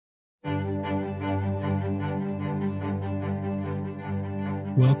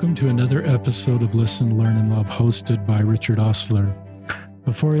Welcome to another episode of Listen, Learn, and Love, hosted by Richard Ostler.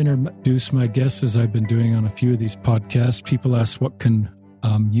 Before I introduce my guests, as I've been doing on a few of these podcasts, people ask, what can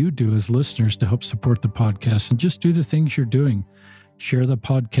you do as listeners to help support the podcast? And just do the things you're doing. Share the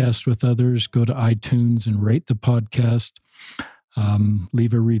podcast with others. Go to iTunes and rate the podcast.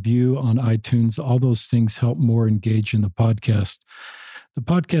 Leave a review on iTunes. All those things help more engage in the podcast. The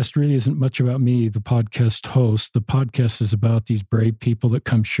podcast really isn't much about me, the podcast host. The podcast is about these brave people that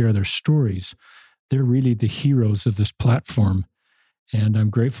come share their stories. They're really the heroes of this platform. And I'm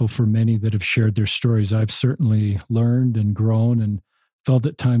grateful for many that have shared their stories. I've certainly learned and grown and felt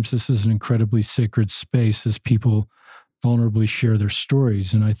at times this is an incredibly sacred space as people vulnerably share their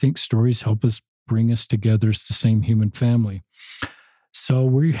stories. And I think stories help us bring us together as the same human family. So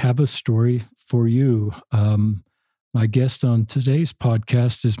we have a story for you. My guest on today's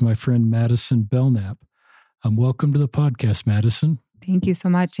podcast is my friend Madison Belknap. Welcome to the podcast, Madison. Thank you so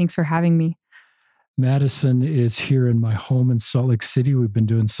much. Thanks for having me. Madison is here in my home in Salt Lake City. We've been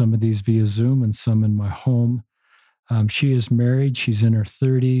doing some of these via Zoom and some in my home. She is married. She's in her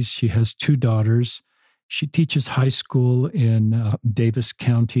 30s. She has 2 daughters. She teaches high school in Davis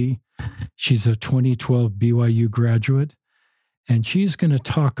County. She's a 2012 BYU graduate. And she's going to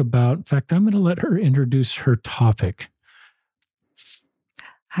talk about, in fact, I'm going to let her introduce her topic.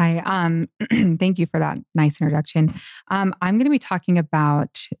 Hi. Thank you for that nice introduction. I'm going to be talking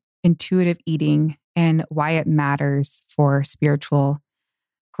about intuitive eating and why it matters for spiritual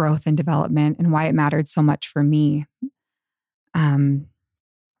growth and development and why it mattered so much for me. Good.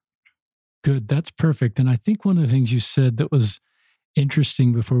 That's perfect. And I think one of the things you said that was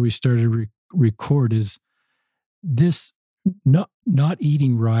interesting before we started record is this not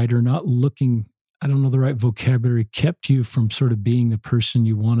eating right or not looking, I don't know the right vocabulary, kept you from sort of being the person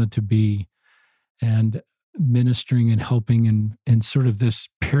you wanted to be and ministering and helping, and sort of this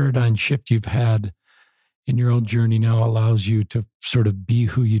paradigm shift you've had in your own journey now allows you to sort of be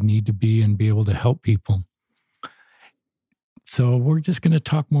who you need to be and be able to help people. So we're just going to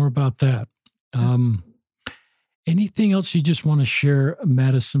talk more about that. Anything else you just want to share,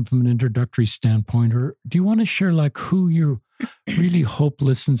 Madison, from an introductory standpoint? Or do you want to share like who you really hope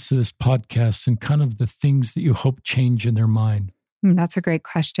listens to this podcast and kind of the things that you hope change in their mind? That's a great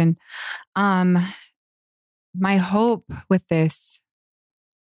question. My hope with this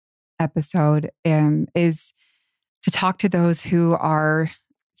episode is to talk to those who are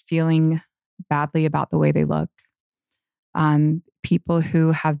feeling badly about the way they look. People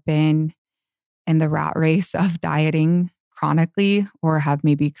who have been in the rat race of dieting chronically or have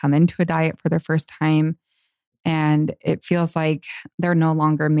maybe come into a diet for their first time. And it feels like they're no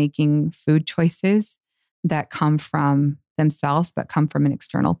longer making food choices that come from themselves, but come from an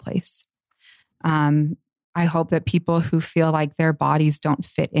external place. I hope that people who feel like their bodies don't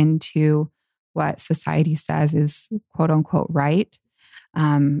fit into what society says is quote unquote right,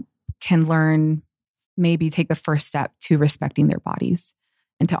 can learn, maybe take the first step to respecting their bodies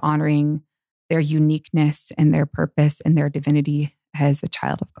and to honoring their uniqueness and their purpose and their divinity as a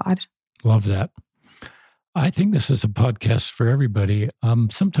child of God. Love that. I think this is a podcast for everybody.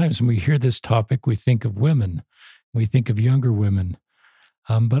 Sometimes when we hear this topic, we think of women, we think of younger women.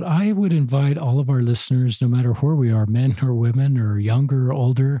 But I would invite all of our listeners, no matter where we are, men or women or younger or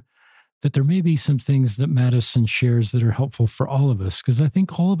older, that there may be some things that Madison shares that are helpful for all of us. Because I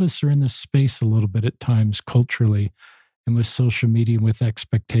think all of us are in this space a little bit at times culturally and with social media and with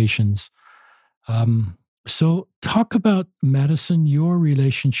expectations. So talk about, Madison, your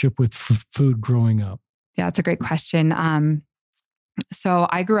relationship with food growing up. Yeah, that's a great question. So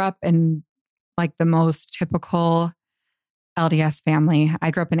I grew up in like the most typical LDS family.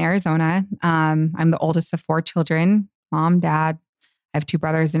 I grew up in Arizona. I'm the oldest of 4 children, mom, dad. I have 2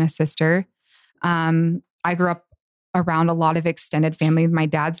 brothers and a sister. I grew up around a lot of extended family. My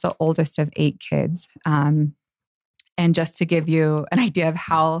dad's the oldest of 8 kids. And just to give you an idea of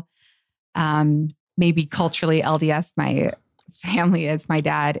how maybe culturally LDS my family is, my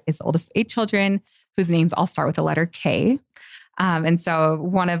dad is the oldest of 8 children whose names all start with the letter K. And so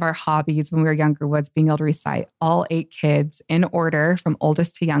one of our hobbies when we were younger was being able to recite all 8 kids in order from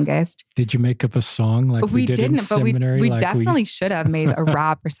oldest to youngest. Did you make up a song like we did in seminary? We definitely should have made a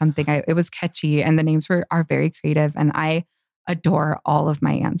rap or something. It was catchy and the names are very creative. And I adore all of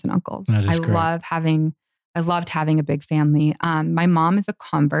my aunts and uncles. I loved having a big family. My mom is a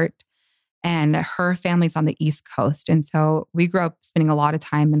convert and her family's on the East Coast. And so we grew up spending a lot of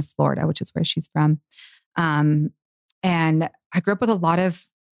time in Florida, which is where she's from. And I grew up with a lot of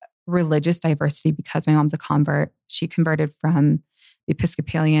religious diversity because my mom's a convert. She converted from the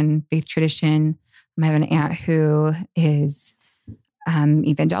Episcopalian faith tradition. I have an aunt who is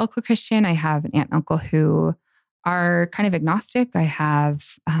evangelical Christian. I have an aunt and uncle who are kind of agnostic. I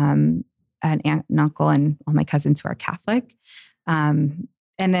have an aunt and uncle and all my cousins who are Catholic. And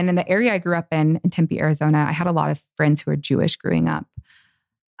then in the area I grew up in Tempe, Arizona, I had a lot of friends who were Jewish growing up.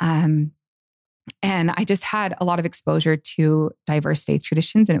 And I just had a lot of exposure to diverse faith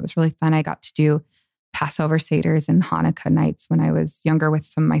traditions, and it was really fun. I got to do Passover Seders and Hanukkah nights when I was younger with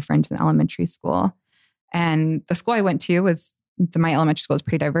some of my friends in elementary school. And the school I went to my elementary school was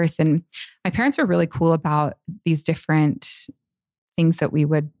pretty diverse. And my parents were really cool about these different things that we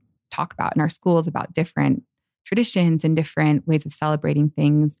would talk about in our schools, about different traditions and different ways of celebrating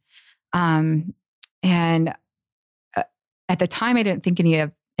things. And at the time, I didn't think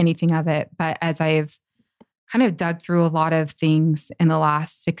anything of it. But as I've kind of dug through a lot of things in the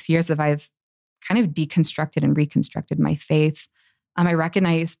last 6 years I've kind of deconstructed and reconstructed my faith, I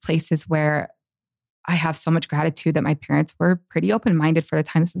recognize places where I have so much gratitude that my parents were pretty open-minded for the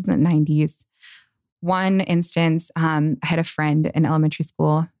time. This was in the 90s. One instance, I had a friend in elementary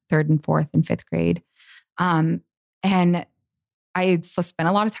school, 3rd and 4th and 5th grade. And I spent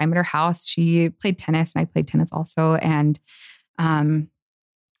a lot of time at her house. She played tennis and I played tennis also. And I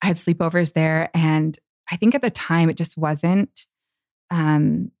had sleepovers there. And I think at the time it just wasn't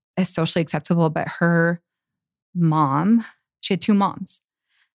as socially acceptable, but her mom, she had 2 moms.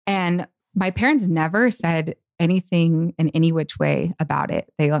 And my parents never said anything in any which way about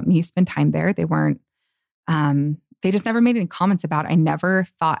it. They let me spend time there. They weren't, they just never made any comments about it. I never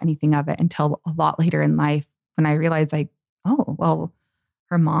thought anything of it until a lot later in life when I realized like, oh, well,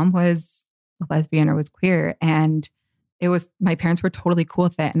 her mom was a lesbian or was queer. And my parents were totally cool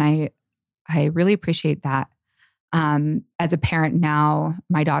with it. And I really appreciate that. As a parent now,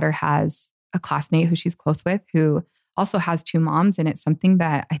 my daughter has a classmate who she's close with who also has 2 moms. And it's something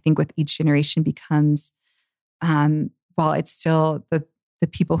that I think with each generation becomes, while it's still the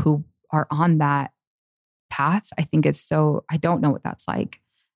people who are on that path, I think I don't know what that's like.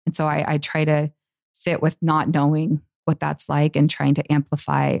 And so I try to sit with not knowing what that's like and trying to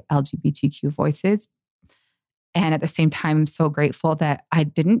amplify LGBTQ voices. And at the same time, I'm so grateful that I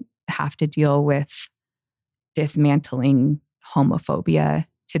didn't have to deal with dismantling homophobia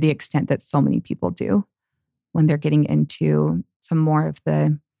to the extent that so many people do when they're getting into some more of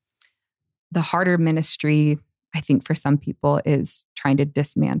the harder ministry. I think for some people is trying to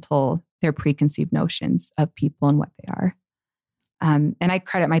dismantle their preconceived notions of people and what they are. And I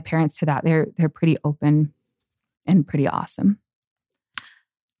credit my parents to that. They're pretty open and pretty awesome.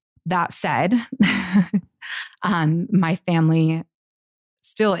 That said, my family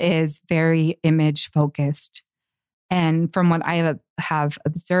still is very image focused. And from what I have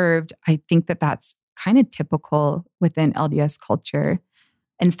observed, I think that that's kind of typical within LDS culture.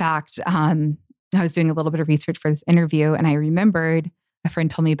 In fact, I was doing a little bit of research for this interview, and I remembered a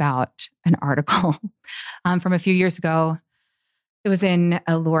friend told me about an article from a few years ago. It was in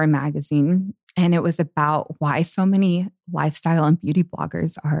Allure magazine, and it was about why so many lifestyle and beauty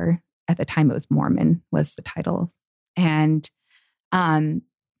bloggers are, at the time it was Mormon, was the title. And I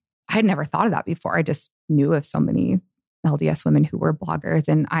had never thought of that before. I just knew of so many LDS women who were bloggers.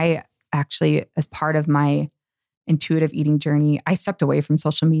 And I actually, as part of my intuitive eating journey, I stepped away from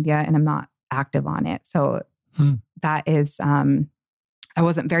social media and I'm not active on it. So that is, I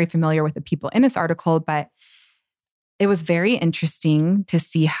wasn't very familiar with the people in this article, but it was very interesting to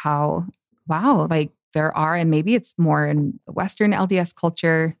see how, wow, like there are, and maybe it's more in Western LDS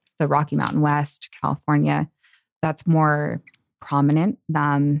culture, the Rocky Mountain West, California, that's more prominent.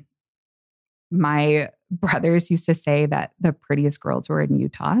 My brothers used to say that the prettiest girls were in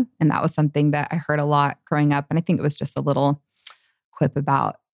Utah. And that was something that I heard a lot growing up. And I think it was just a little quip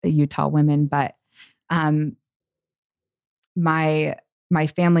about the Utah women. But my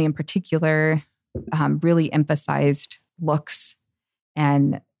family in particular really emphasized looks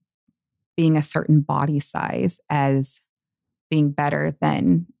and being a certain body size as being better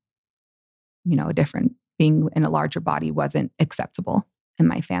than, being in a larger body wasn't acceptable in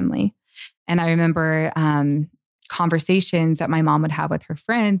my family. And I remember conversations that my mom would have with her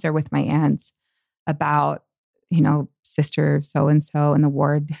friends or with my aunts about, sister so-and-so in the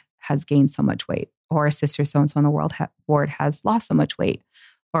ward has gained so much weight, or sister so-and-so in the ward has lost so much weight,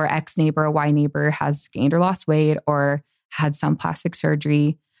 or X neighbor or Y neighbor has gained or lost weight or had some plastic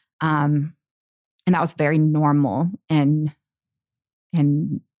surgery. And that was very normal in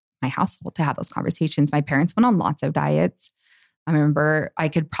my household to have those conversations. My parents went on lots of diets. I remember I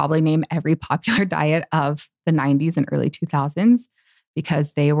could probably name every popular diet of the 90s and early 2000s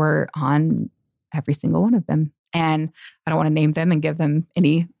because they were on every single one of them. And I don't want to name them and give them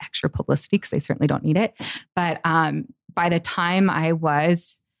any extra publicity because they certainly don't need it. But by the time I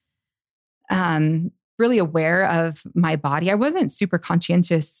was really aware of my body, I wasn't super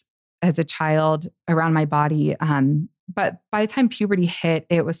conscientious as a child around my body. But by the time puberty hit,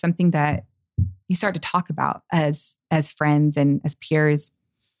 it was something that you start to talk about as friends and as peers.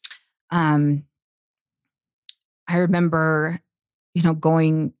 I remember,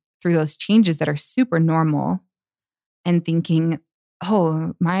 going through those changes that are super normal and thinking,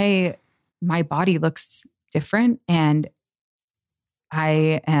 oh, my body looks different and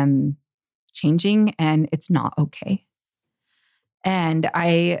I am changing and it's not okay. And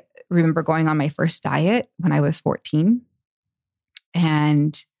I remember going on my first diet when I was 14.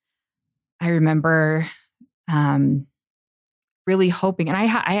 And I remember really hoping, and I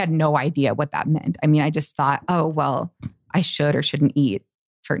had no idea what that meant. I mean, I just thought, oh, well, I should or shouldn't eat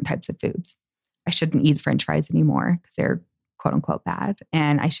certain types of foods. I shouldn't eat French fries anymore because they're quote unquote bad.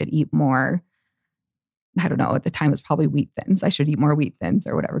 And I should eat more, I don't know, at the time it was probably wheat thins. I should eat more wheat thins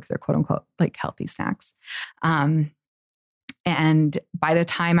or whatever because they're quote unquote like healthy snacks. And by the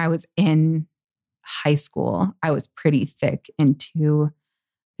time I was in high school, I was pretty thick into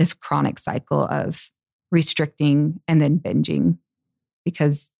this chronic cycle of restricting and then binging,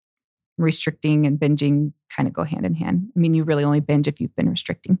 because restricting and binging kind of go hand in hand. I mean, you really only binge if you've been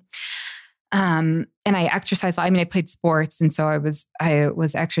restricting. And I exercised. I mean, I played sports. And so I was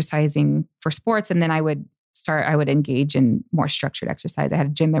exercising for sports. And then I would engage in more structured exercise. I had a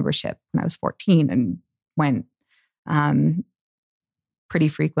gym membership when I was 14 and went pretty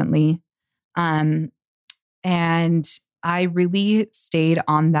frequently. And I really stayed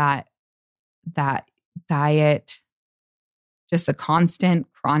on that diet, just a constant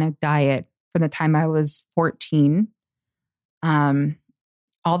chronic diet from the time I was 14,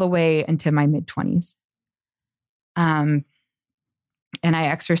 all the way into my mid-20s. And I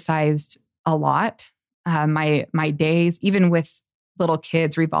exercised a lot. My days, even with little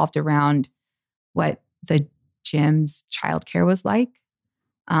kids, revolved around what the gym's childcare was like,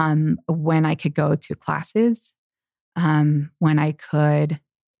 when I could go to classes, when I could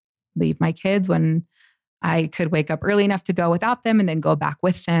leave my kids, when I could wake up early enough to go without them and then go back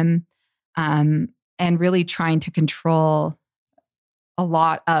with them, and really trying to control a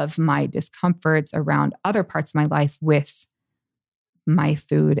lot of my discomforts around other parts of my life with my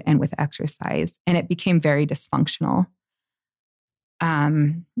food and with exercise. And it became very dysfunctional.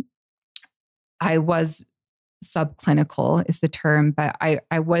 I was subclinical is the term, but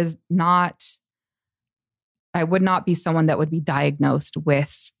I would not be someone that would be diagnosed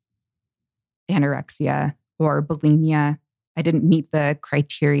with anorexia or bulimia. I didn't meet the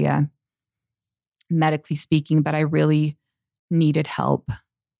criteria, medically speaking, but I really needed help.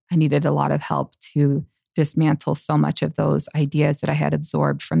 I needed a lot of help to dismantle so much of those ideas that I had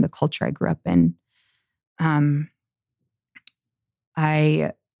absorbed from the culture I grew up in. One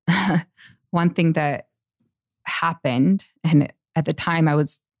thing that happened, and at the time I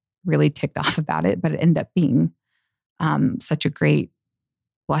was really ticked off about it, but it ended up being such a great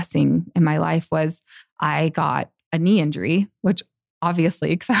blessing in my life, was I got a knee injury, which obviously,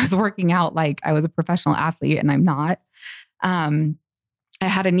 because I was working out like I was a professional athlete and I'm not. I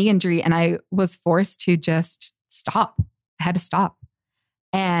had a knee injury and I was forced to just stop. I had to stop.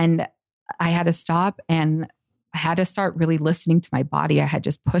 And I had to stop and I had to start really listening to my body. I had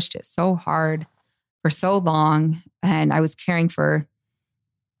just pushed it so hard for so long. And I was caring for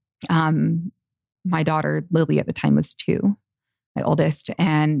my daughter, Lily, at the time was 2, my oldest.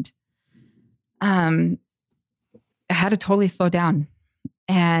 And I had to totally slow down.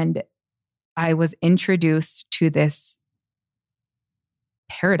 And I was introduced to this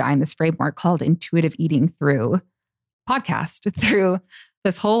paradigm, this framework called intuitive eating through podcast, through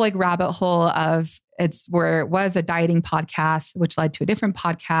this whole like rabbit hole of where it was a dieting podcast, which led to a different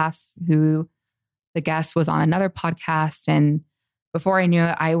podcast who the guest was on another podcast. And before I knew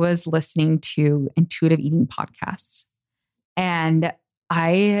it, I was listening to intuitive eating podcasts. And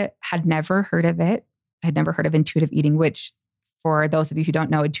I had never heard of it. I'd never heard of intuitive eating, which for those of you who don't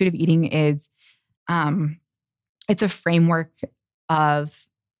know, intuitive eating is, it's a framework of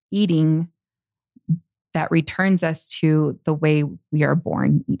eating that returns us to the way we are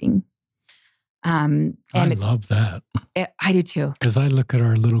born eating. And I love that. I do too. Because I look at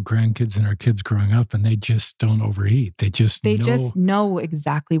our little grandkids and our kids growing up and they just don't overeat. They just know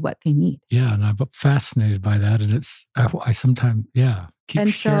exactly what they need. Yeah. And I'm fascinated by that. And I sometimes, keep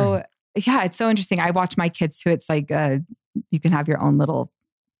sharing. So, it's so interesting. I watch my kids too. It's like, you can have your own little,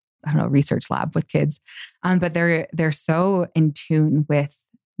 research lab with kids. But they're so in tune with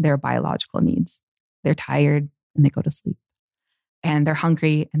their biological needs. They're tired and they go to sleep, and they're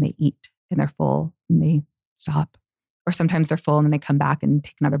hungry and they eat, and they're full and they stop. or sometimes they're full and then they come back and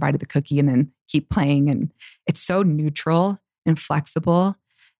take another bite of the cookie and then keep playing. And it's so neutral and flexible.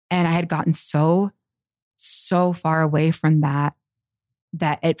 And I had gotten so far away from that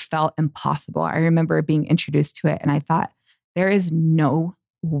it felt impossible. I remember being introduced to it and I thought, there is no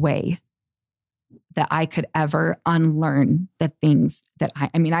way that I could ever unlearn the things that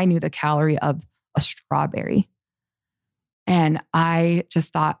I knew the calorie of a strawberry. And I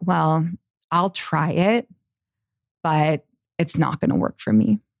just thought, well, I'll try it, but it's not going to work for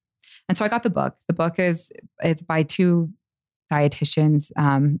me. And so I got the book. The book it's by two dietitians,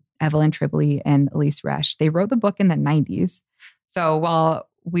 Evelyn Tribole and Elyse Resch. They wrote the book in the 90s. So while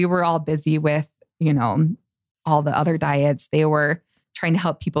we were all busy with, all the other diets, they were trying to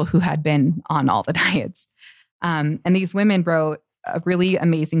help people who had been on all the diets. And these women wrote a really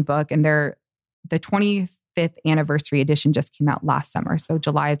amazing book, and the 25th anniversary edition just came out last summer. So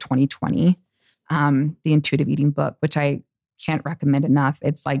July of 2020, the Intuitive Eating book, which I can't recommend enough.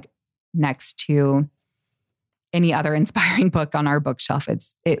 It's like next to any other inspiring book on our bookshelf.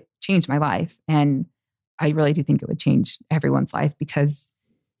 It changed my life. And I really do think it would change everyone's life, because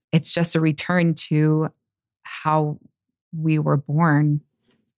it's just a return to how we were born,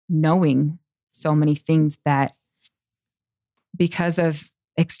 knowing so many things that because of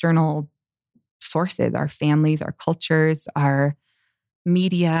external sources, our families, our cultures, our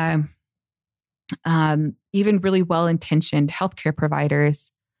media, even really well-intentioned healthcare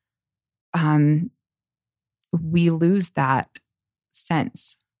providers, we lose that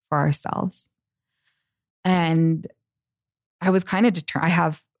sense for ourselves. And I was kind of determined. I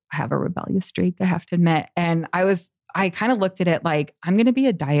have a rebellious streak, I have to admit. And I kind of looked at it like, I'm going to be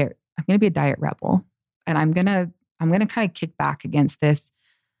a diet rebel. And I'm going to kind of kick back against this,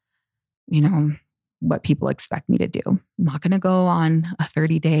 what people expect me to do. I'm not going to go on a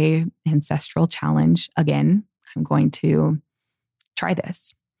 30-day ancestral challenge again. I'm going to try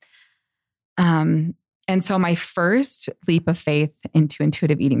this. And so my first leap of faith into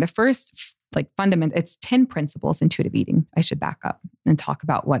intuitive eating, the first fundamental, it's 10 principles, intuitive eating. I should back up and talk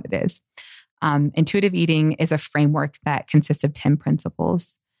about what it is. Intuitive eating is a framework that consists of 10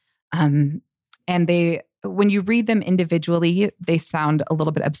 principles. And when you read them individually, they sound a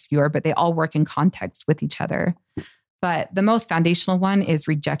little bit obscure, but they all work in context with each other. But the most foundational one is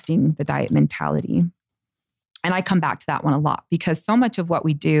rejecting the diet mentality. And I come back to that one a lot, because so much of what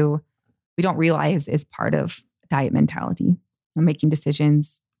we do, we don't realize is part of diet mentality. Making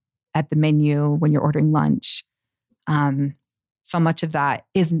decisions at the menu when you're ordering lunch. So much of that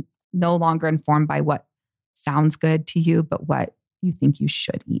is no longer informed by what sounds good to you, but what you think you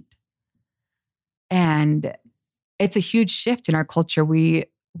should eat. And it's a huge shift in our culture. We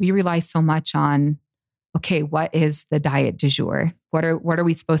rely so much on, okay, what is the diet du jour? What are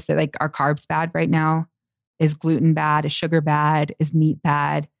we supposed to, are carbs bad right now? Is gluten bad? Is sugar bad? Is meat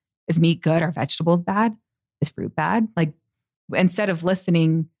bad? Is meat good? Are vegetables bad? Is fruit bad? Instead of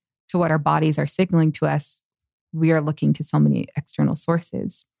listening to what our bodies are signaling to us, we are looking to so many external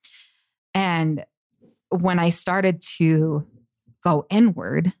sources. And when I started to go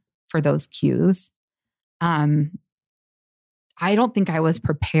inward for those cues, I don't think I was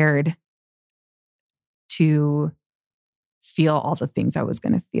prepared to feel all the things I was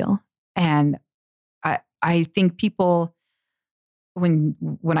going to feel. And I think people, when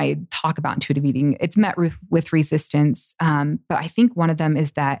I talk about intuitive eating, it's met with resistance. But I think one of them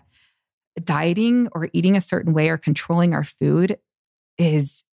is that dieting or eating a certain way or controlling our food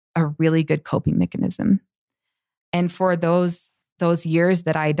is a really good coping mechanism. And for those years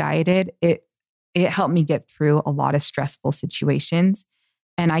that I dieted, it helped me get through a lot of stressful situations.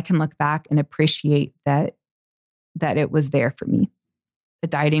 And I can look back and appreciate that it was there for me. The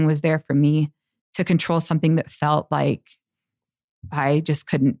dieting was there for me to control something that felt like I just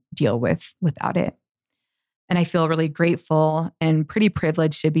couldn't deal with without it. And I feel really grateful and pretty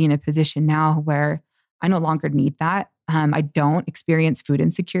privileged to be in a position now where I no longer need that. I don't experience food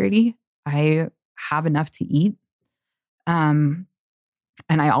insecurity. I have enough to eat. And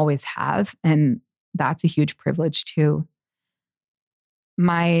I always have. And that's a huge privilege too.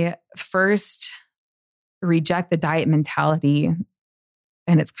 My first reject the diet mentality,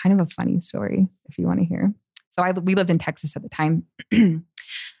 and it's kind of a funny story if you want to hear. So we lived in Texas at the time.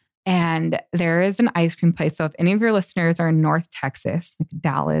 And there is an ice cream place. So if any of your listeners are in North Texas, like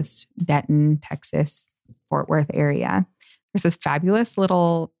Dallas, Denton, Texas, Fort Worth area, there's this fabulous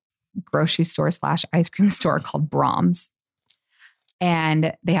little grocery store / ice cream store called Brahms.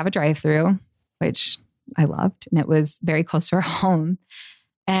 And they have a drive-through, which I loved. And it was very close to our home.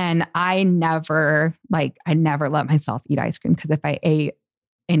 And I never let myself eat ice cream, because if I ate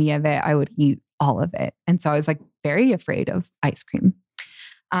any of it, I would eat all of it. And so I was very afraid of ice cream.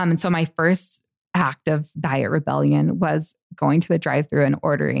 And so my first act of diet rebellion was going to the drive-thru and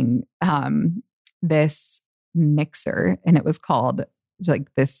ordering this mixer. And it was called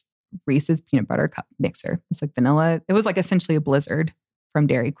like this Reese's peanut butter cup mixer. It's like vanilla. It was like essentially a Blizzard from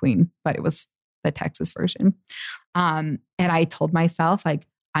Dairy Queen, but it was the Texas version. And I told myself, like,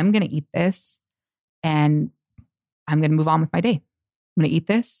 I'm going to eat this and I'm going to move on with my day. I'm going to eat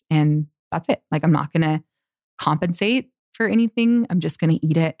this and that's it. Like, I'm not going to compensate for anything. I'm just going to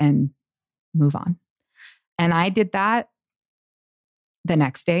eat it and move on. And I did that the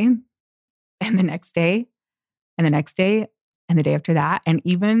next day and the next day and the next day and the day after that. And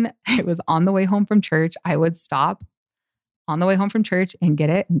even it was on the way home from church, I would stop on the way home from church and get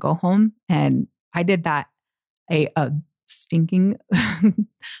it and go home. And I did that a stinking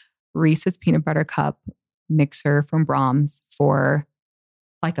Reese's peanut butter cup mixer from Brahms for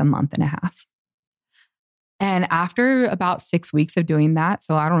like a month and a half. And after about 6 weeks of doing that,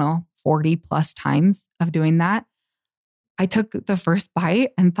 so I don't know, 40 plus times of doing that, I took the first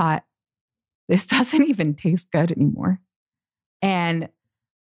bite and thought, this doesn't even taste good anymore. And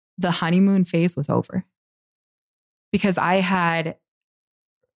the honeymoon phase was over because I had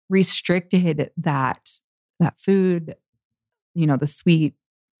restricted that food, you know, the sweet,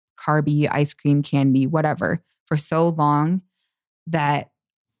 carby, ice cream, candy, whatever, for so long that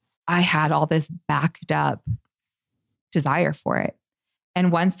I had all this backed up desire for it.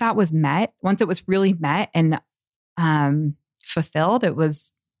 And once that was met, once it was really met and fulfilled, it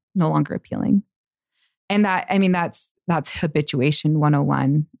was no longer appealing. And that, I mean, that's habituation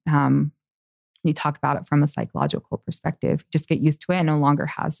 101. You talk about it from a psychological perspective, just get used to it and no longer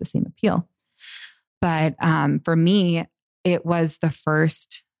has the same appeal. But for me, it was the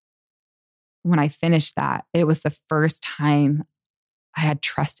first, when I finished that, it was the first time I had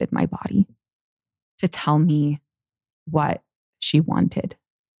trusted my body to tell me what she wanted.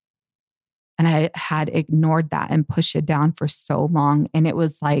 And I had ignored that and pushed it down for so long. And it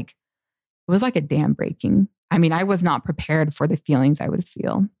was like a dam breaking. I mean, I was not prepared for the feelings I would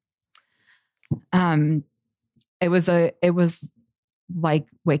feel. It was like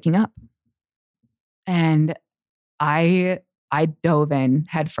waking up. And I dove in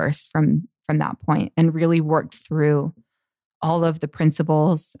headfirst from that point and really worked through all of the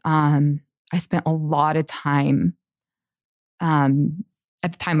principles. I spent a lot of time.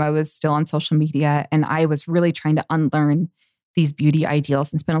 At the time, I was still on social media and I was really trying to unlearn these beauty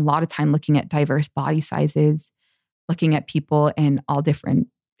ideals and spent a lot of time looking at diverse body sizes, looking at people in all different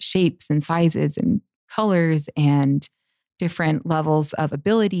shapes and sizes and colors and different levels of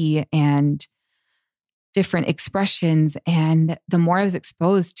ability and different expressions. And the more I was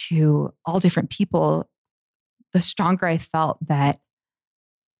exposed to all different people, the stronger I felt that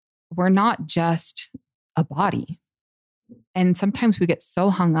we're not just a body. And sometimes we get so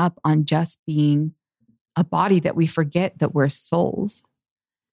hung up on just being a body that we forget that we're souls.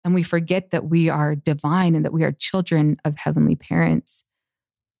 And we forget that we are divine and that we are children of heavenly parents.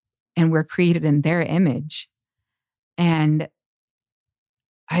 And we're created in their image. And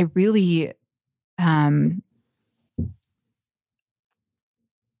I really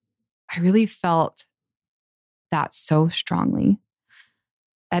felt that so strongly.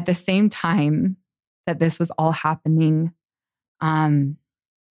 At the same time that this was all happening,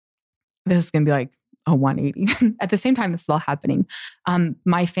 this is going to be like a 180. At the same time this is all happening,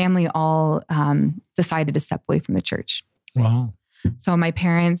 my family all decided to step away from the church. Wow. So my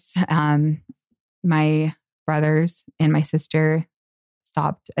parents, my brothers, and my sister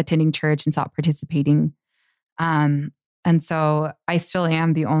stopped attending church and stopped participating. And so I still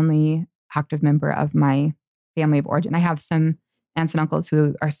am the only active member of my family of origin. I have some aunts and uncles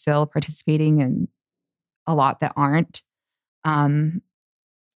who are still participating and a lot that aren't. And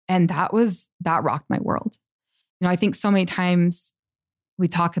that rocked my world. You know, I think so many times we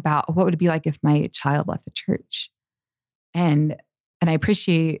talk about what would it be like if my child left the church? And I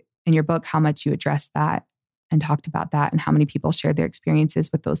appreciate in your book how much you addressed that and talked about that and how many people shared their experiences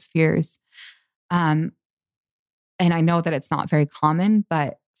with those fears. And I know that it's not very common,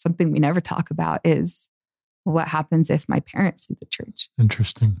 but something we never talk about is what happens if my parents leave the church?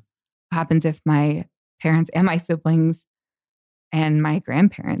 Interesting. What happens if my parents and my siblings and my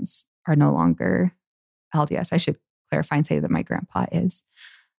grandparents are no longer LDS? I should clarify and say that my grandpa is.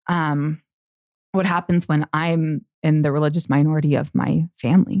 What happens when I'm in the religious minority of my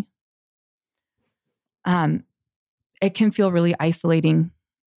family? It can feel really isolating.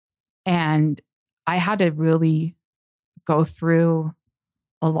 And I had to really go through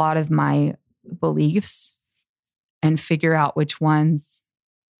a lot of my beliefs and figure out which ones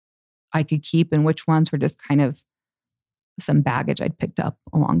I could keep and which ones were just kind of some baggage I'd picked up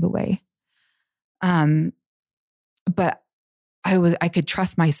along the way. But I could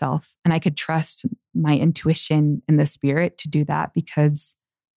trust myself, and I could trust my intuition and the spirit to do that because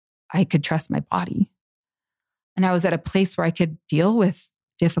I could trust my body. And I was at a place where I could deal with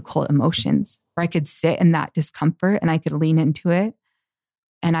difficult emotions, where I could sit in that discomfort and I could lean into it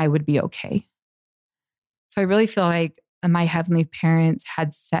and I would be okay. So I really feel like my heavenly parents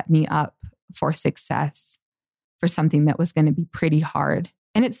had set me up for success, for something that was going to be pretty hard.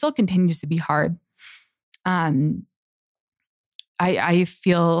 And it still continues to be hard. I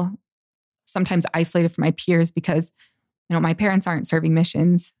feel sometimes isolated from my peers because, my parents aren't serving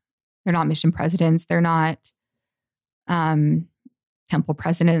missions. They're not mission presidents. They're not temple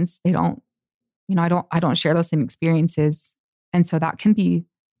presidents. They don't, I don't share those same experiences. And so that can be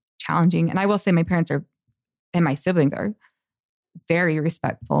challenging. And I will say my parents and my siblings are very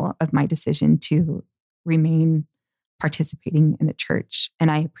respectful of my decision to remain participating in the church. And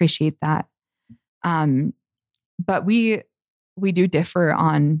I appreciate that. But we do differ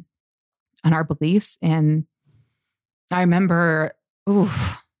on our beliefs. And I remember,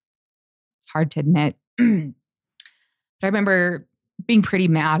 it's hard to admit, but I remember being pretty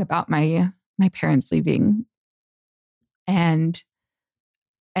mad about my parents leaving and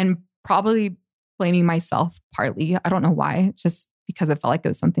probably blaming myself partly. I don't know why, just because it felt like it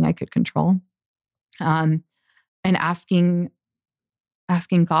was something I could control. And asking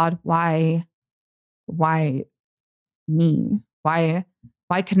God, why me? Why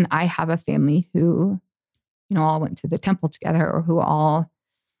couldn't I have a family who, all went to the temple together, or who all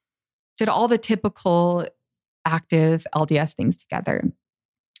did all the typical active LDS things together?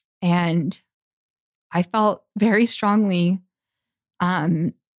 And I felt very strongly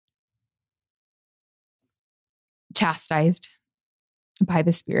chastised by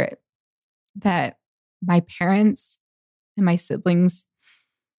the Spirit that my parents and my siblings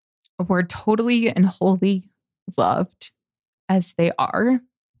were totally and wholly loved as they are,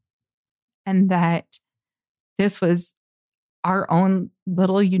 and that this was our own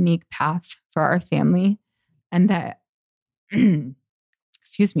little unique path for our family, and that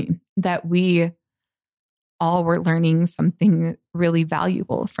that we all were learning something really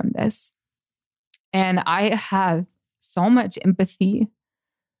valuable from this. And I have so much empathy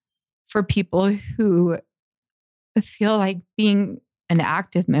for people who feel like being an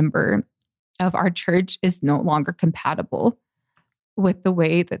active member of our church is no longer compatible with the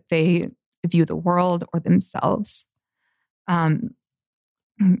way that they view the world or themselves. I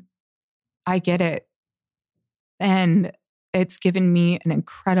get it. And it's given me an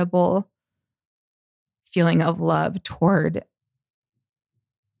incredible feeling of love toward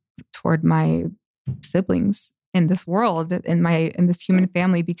my siblings in this world, in this human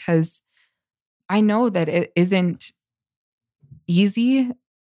family, because I know that it isn't easy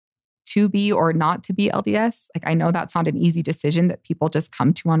to be or not to be LDS. Like, I know that's not an easy decision that people just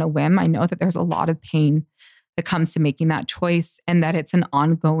come to on a whim. I know that there's a lot of pain that comes to making that choice, and that it's an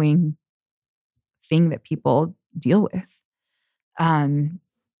ongoing thing that people deal with. And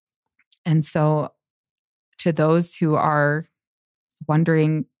so to those who are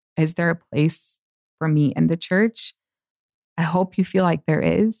wondering, is there a place for me in the church? I hope you feel like there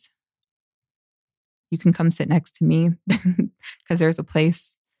is. You can come sit next to me because there's a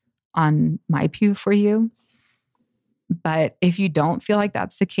place on my pew for you. But if you don't feel like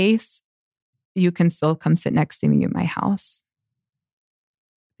that's the case, you can still come sit next to me at my house,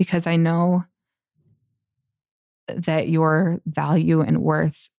 because I know that your value and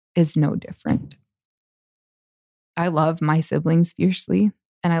worth is no different. I love my siblings fiercely,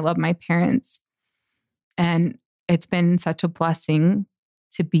 and I love my parents. And it's been such a blessing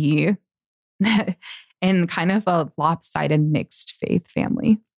to be in kind of a lopsided mixed faith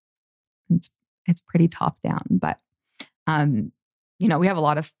family. It's pretty top down, but we have a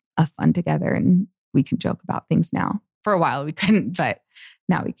lot of fun together, and we can joke about things now. For a while we couldn't, but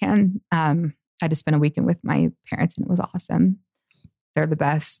now we can. I just spent a weekend with my parents, and it was awesome. They're the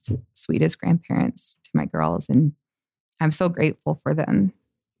best, sweetest grandparents to my girls, and I'm so grateful for them.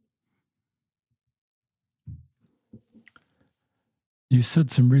 You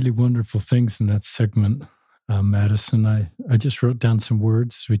said some really wonderful things in that segment, Madison. I just wrote down some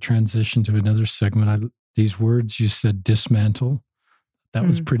words as we transition to another segment. These words you said, dismantle. That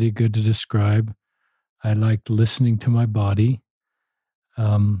was pretty good to describe. I liked listening to my body,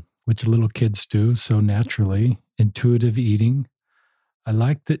 which little kids do so naturally. Intuitive eating. I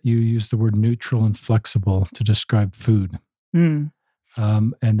like that you used the word neutral and flexible to describe food. And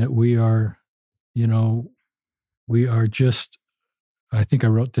that we are just, I think I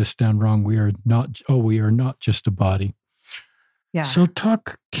wrote this down wrong. We are not just a body. Yeah. So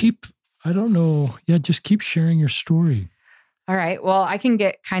I don't know. Yeah, just keep sharing your story. All right. Well, I can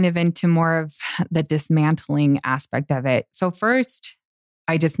get kind of into more of the dismantling aspect of it. So first,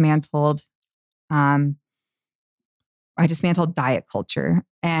 I dismantled diet culture.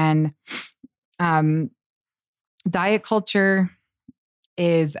 And diet culture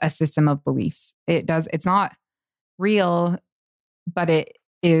is a system of beliefs. It's not real, but it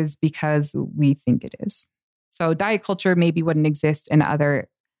is because we think it is. So diet culture maybe wouldn't exist in other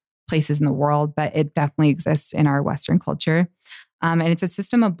places in the world, but it definitely exists in our Western culture. And it's a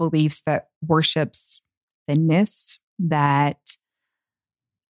system of beliefs that worships thinness, that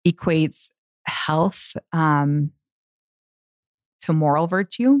equates health to moral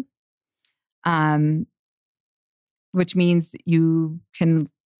virtue, which means you can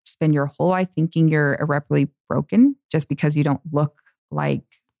spend your whole life thinking you're irreparably broken just because you don't look like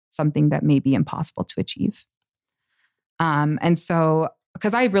something that may be impossible to achieve. And so,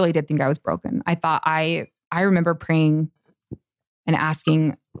 because I really did think I was broken, I remember praying and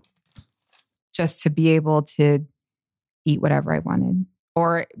asking just to be able to eat whatever I wanted,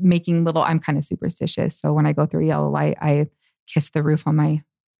 or making I'm kind of superstitious. So when I go through a yellow light, I kiss the roof on my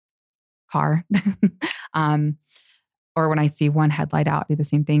car. Or when I see one headlight out, do the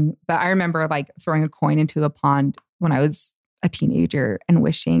same thing. But I remember throwing a coin into a pond when I was a teenager and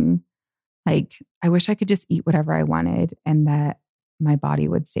wishing, I wish I could just eat whatever I wanted and that my body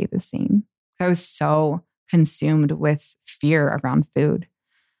would stay the same. I was so consumed with fear around food.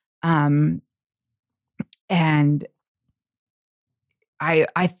 And I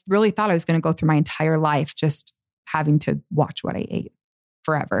really thought I was going to go through my entire life just having to watch what I ate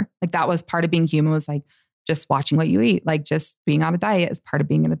forever. That was part of being human, was just watching what you eat. Just being on a diet is part of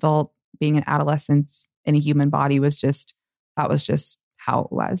being an adult. Being an adolescent in a human body was just how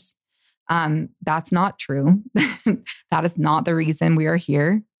it was. That's not true. That is not the reason we are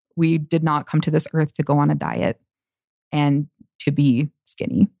here. We did not come to this earth to go on a diet and to be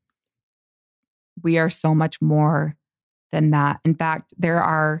skinny. We are so much more than that. In fact, there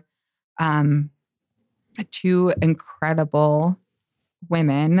are two incredible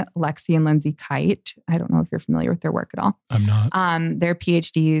women, Lexi and Lindsay Kite. I don't know if you're familiar with their work at all. I'm not. They're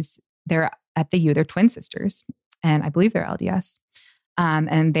PhDs. They're at the U. They're twin sisters, and I believe they're LDS.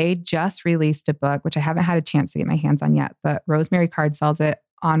 And they just released a book, which I haven't had a chance to get my hands on yet, but Rosemary Card sells it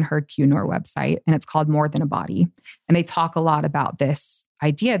on her QNOR website, and it's called More Than a Body. And they talk a lot about this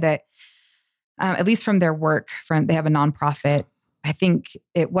idea that, at least from their work, they have a nonprofit. I think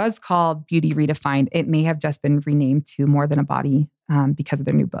it was called Beauty Redefined. It may have just been renamed to More Than a Body because of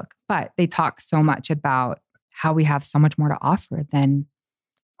their new book. But they talk so much about how we have so much more to offer than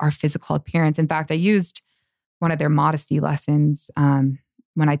our physical appearance. In fact, I used one of their modesty lessons when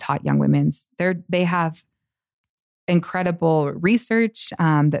I taught young women's. They have incredible research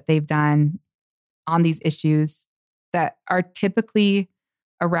that they've done on these issues that are typically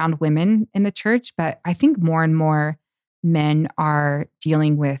around women in the church, but I think more and more men are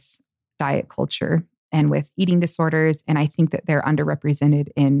dealing with diet culture and with eating disorders. And I think that they're underrepresented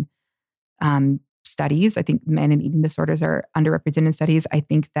in studies. I think men and eating disorders are underrepresented in studies. I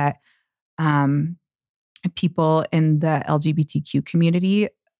think that people in the LGBTQ community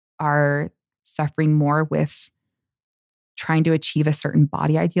are suffering more with trying to achieve a certain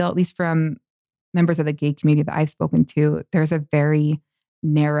body ideal, at least from members of the gay community that I've spoken to. There's a very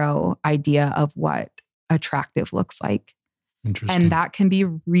narrow idea of what attractive looks like. Interesting. And that can be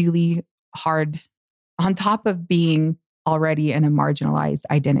really hard on top of being already in a marginalized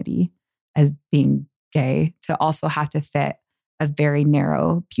identity as being gay, to also have to fit a very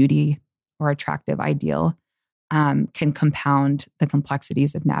narrow beauty or attractive ideal can compound the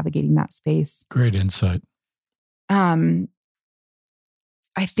complexities of navigating that space. Great insight. I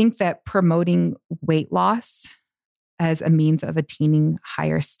think that promoting weight loss as a means of attaining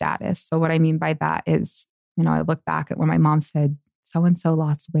higher status. So what I mean by that is, I look back at when my mom said, so-and-so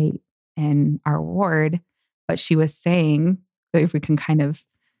lost weight in our ward. What she was saying, if we can kind of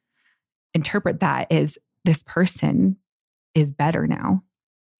interpret that, is this person is better now.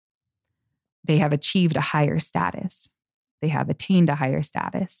 They have achieved a higher status. They have attained a higher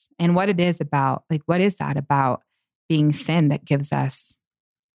status. And what it is about, what is that about being thin that gives us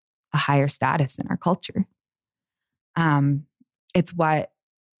a higher status in our culture? It's what,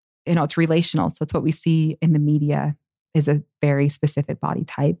 it's relational. So it's what we see in the media is a very specific body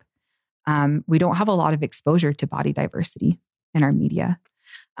type. We don't have a lot of exposure to body diversity in our media.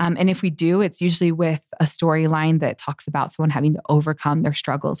 And if we do, it's usually with a storyline that talks about someone having to overcome their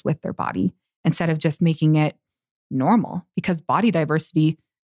struggles with their body instead of just making it normal, because body diversity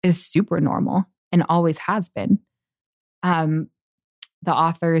is super normal and always has been. the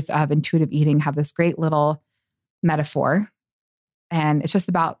authors of Intuitive Eating have this great little metaphor, and it's just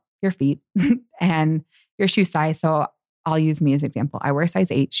about your feet and your shoe size. So I'll use me as an example. I wear a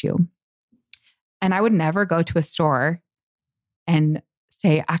size 8 shoe, and I would never go to a store and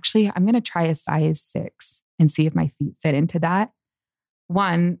say, actually, I'm going to try a size 6 and see if my feet fit into that.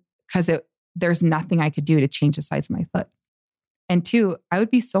 One, because there's nothing I could do to change the size of my foot. And two, I would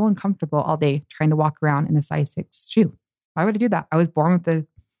be so uncomfortable all day trying to walk around in a size 6 shoe. Why would I do that? I was born with a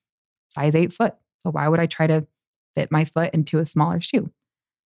size 8 foot. So why would I try to fit my foot into a smaller shoe?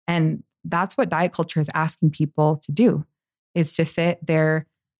 And that's what diet culture is asking people to do, is to fit their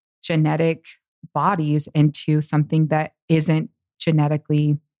genetic bodies into something that isn't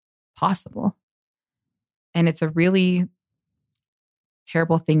genetically possible. And it's a really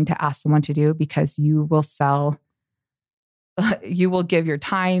terrible thing to ask someone to do, because you will give your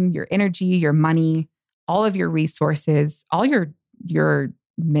time, your energy, your money, all of your resources, all your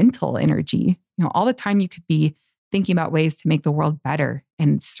mental energy, all the time you could be thinking about ways to make the world better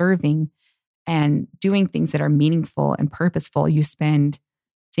and serving and doing things that are meaningful and purposeful. You spend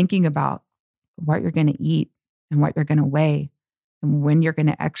thinking about what you're going to eat and what you're going to weigh and when you're going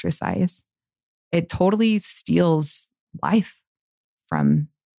to exercise. It totally steals life from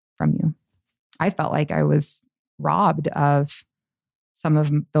you. I felt like I was robbed of some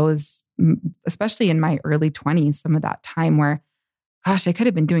of those, especially in my early 20s, some of that time where, gosh, I could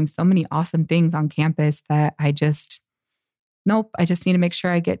have been doing so many awesome things on campus that I just need to make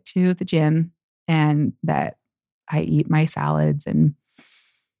sure I get to the gym and that I eat my salads. And,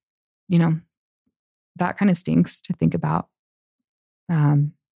 that kind of stinks to think about.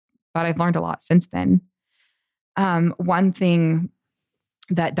 But I've learned a lot since then. One thing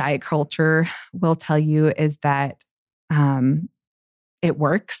that diet culture will tell you is that it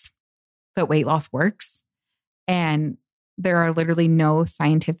works, that weight loss works. And there are literally no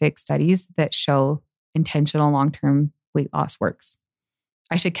scientific studies that show intentional long-term weight loss works.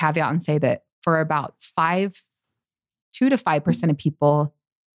 I should caveat and say that for about 2 to 5% of people,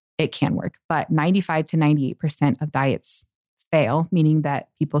 it can work. But 95 to 98% of diets fail, meaning that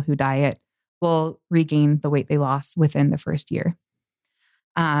people who diet will regain the weight they lost within the first year.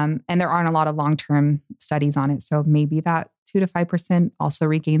 And there aren't a lot of long-term studies on it. So maybe that 2 to 5% also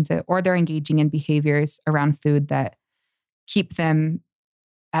regains it, or they're engaging in behaviors around food that keep them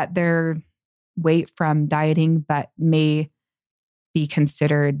at their weight from dieting, but may be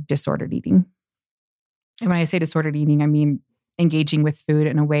considered disordered eating. And when I say disordered eating, I mean engaging with food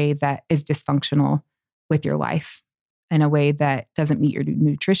in a way that is dysfunctional with your life, in a way that doesn't meet your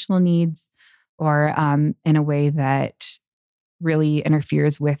nutritional needs, or in a way that really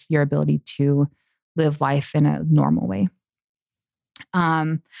interferes with your ability to live life in a normal way.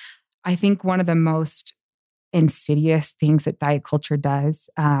 I think one of the most insidious things that diet culture does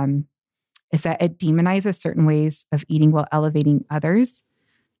is that it demonizes certain ways of eating while elevating others.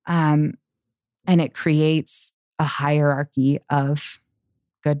 And it creates a hierarchy of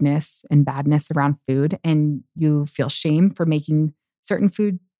goodness and badness around food. And you feel shame for making certain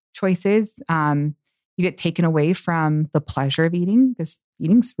food choices. You get taken away from the pleasure of eating, because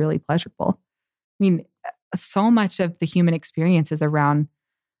eating's really pleasurable. I mean, so much of the human experience is around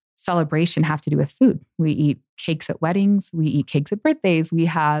celebration have to do with food. We eat cakes at weddings. We eat cakes at birthdays. We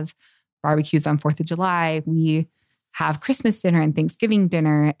have barbecues on 4th of July. We have Christmas dinner and Thanksgiving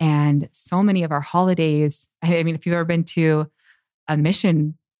dinner. And so many of our holidays, I mean, if you've ever been to a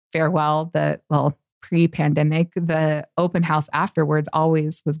mission farewell, pre-pandemic, the open house afterwards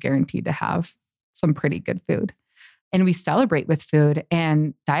always was guaranteed to have some pretty good food. And we celebrate with food,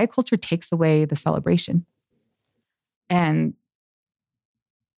 and diet culture takes away the celebration. And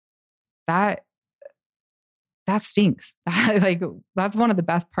that stinks. That's one of the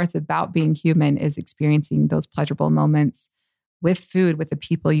best parts about being human, is experiencing those pleasurable moments with food, with the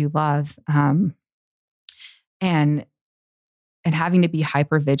people you love. And having to be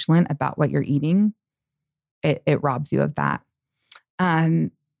hyper vigilant about what you're eating, it robs you of that.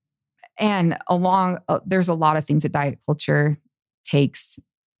 And there's a lot of things that diet culture takes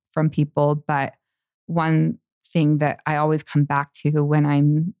from people, but one thing that I always come back to when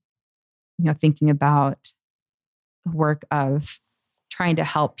I'm, thinking about the work of trying to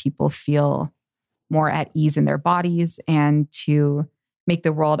help people feel more at ease in their bodies and to make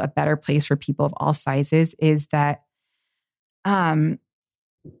the world a better place for people of all sizes, is that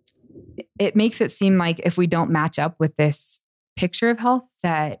it makes it seem like if we don't match up with this picture of health,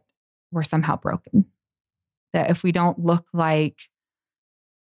 that we're somehow broken. That if we don't look like,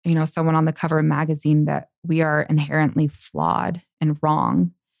 someone on the cover of a magazine, that we are inherently flawed and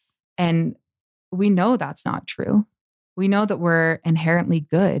wrong. And we know that's not true. we know that we're inherently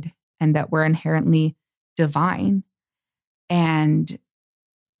good and that we're inherently divine. And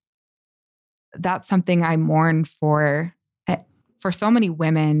that's something I mourn for so many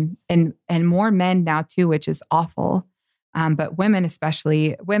women and more men now too, which is awful. But women,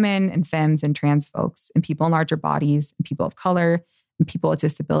 especially women and femmes and trans folks and people in larger bodies and people of color and people with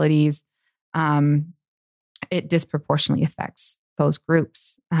disabilities, it disproportionately affects those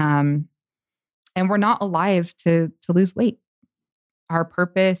groups. And we're not alive to lose weight. Our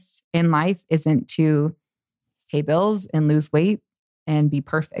purpose in life isn't to pay bills and lose weight and be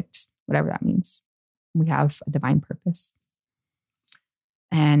perfect, whatever that means. We have a divine purpose.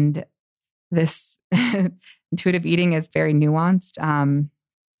 And this intuitive eating is very nuanced. And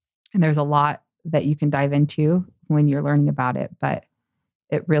there's a lot that you can dive into when you're learning about it. But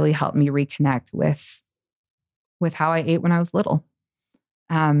it really helped me reconnect with how I ate when I was little.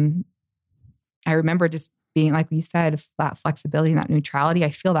 I remember just being, like you said, that flexibility and that neutrality. I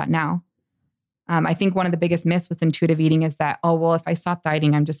feel that now. I think one of the biggest myths with intuitive eating is that, oh, well, if I stop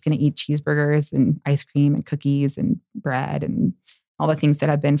dieting, I'm just going to eat cheeseburgers and ice cream and cookies and bread and all the things that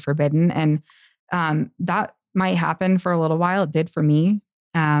have been forbidden. And that might happen for a little while. It did for me.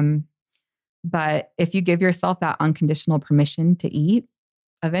 But if you give yourself that unconditional permission to eat,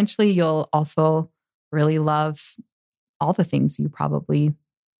 eventually you'll also really love all the things you probably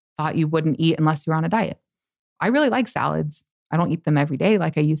thought you wouldn't eat unless you were on a diet. I really like salads. I don't eat them every day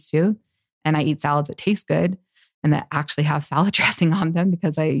like I used to. And I eat salads that taste good and that actually have salad dressing on them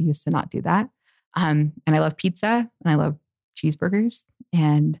because I used to not do that. And I love pizza and I love cheeseburgers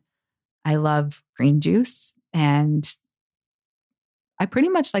and I love green juice and I pretty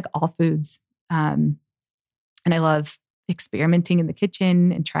much like all foods. And I love experimenting in the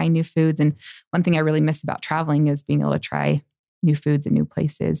kitchen and trying new foods. And one thing I really miss about traveling is being able to try new foods in new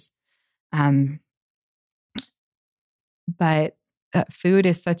places. But food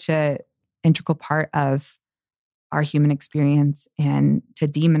is such a integral part of our human experience, and to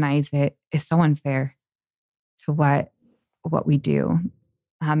demonize it is so unfair to what we do.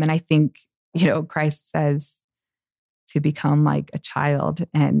 And I think, Christ says to become like a child.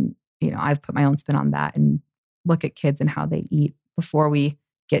 And, I've put my own spin on that and look at kids and how they eat before we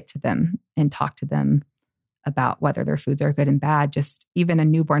get to them and talk to them about whether their foods are good and bad. Just even a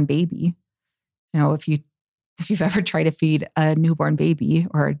newborn baby, if you've ever tried to feed a newborn baby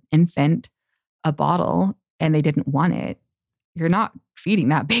or an infant a bottle and they didn't want it, you're not feeding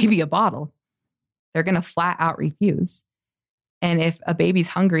that baby a bottle. They're going to flat out refuse. And if a baby's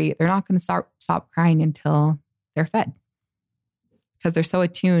hungry, they're not going to stop crying until they're fed because they're so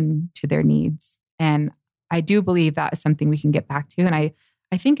attuned to their needs. And I do believe that is something we can get back to. And I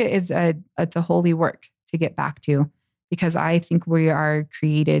think it's a holy work to get back to, because I think we are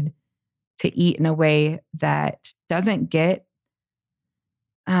created to eat in a way that doesn't get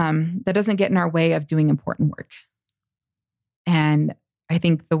in our way of doing important work. And I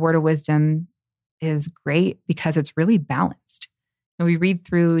think the word of wisdom is great because it's really balanced. And we read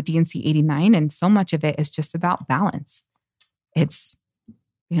through D&C 89 and so much of it is just about balance. It's,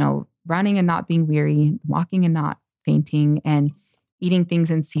 running and not being weary, walking and not fainting, and eating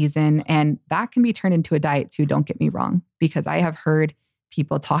things in season. And that can be turned into a diet too, don't get me wrong, because I have heard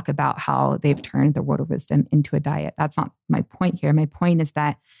people talk about how they've turned the word of wisdom into a diet. That's not my point here. My point is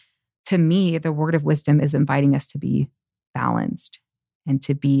that to me, the word of wisdom is inviting us to be balanced and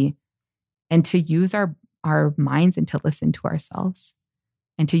to use our minds and to listen to ourselves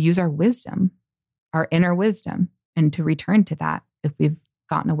and to use our wisdom, our inner wisdom, and to return to that if we've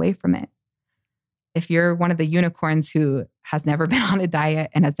gotten away from it. If you're one of the unicorns who has never been on a diet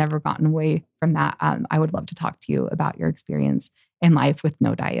and has never gotten away from that, I would love to talk to you about your experience in life with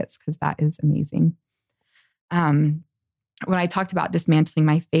no diets, because that is amazing. When I talked about dismantling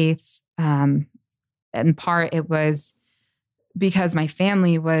my faith, in part it was because my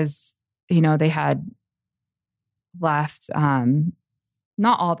family was, they had left,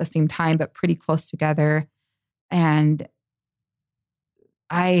 not all at the same time, but pretty close together. And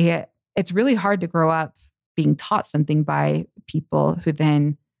it's really hard to grow up being taught something by people who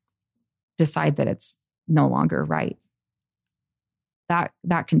then decide that it's no longer right.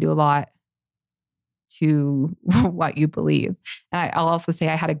 That can do a lot to what you believe. And I'll also say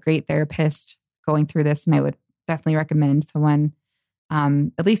I had a great therapist going through this, and I would definitely recommend someone,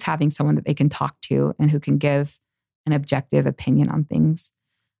 at least having someone that they can talk to and who can give an objective opinion on things,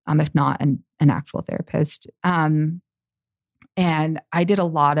 if not an actual therapist. And I did a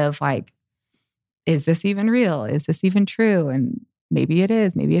lot of like, is this even real? Is this even true? And maybe it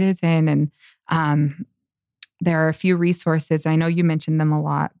is, maybe it isn't. And there are a few resources. I know you mentioned them a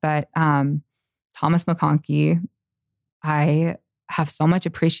lot, but Thomas McConkie, I have so much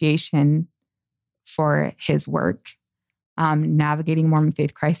appreciation for his work. Navigating Mormon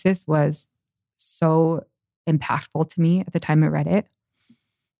Faith Crisis was so impactful to me at the time I read it.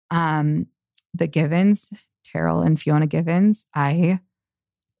 The Givens, Terrell and Fiona Givens, I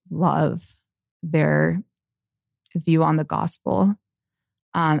love their view on the gospel.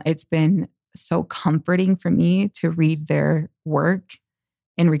 It's been so comforting for me to read their work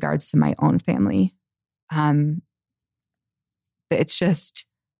in regards to my own family. It's just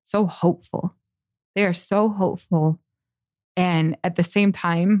so hopeful. They are so hopeful. And at the same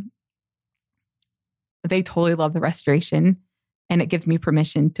time, they totally love the restoration. And it gives me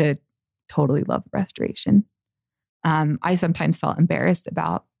permission to totally love the restoration. I sometimes felt embarrassed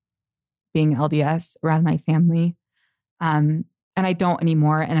about being LDS around my family. And I don't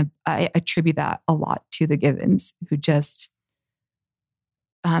anymore. And I attribute that a lot to the Givens, who just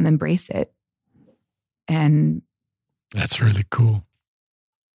embrace it. And that's really cool.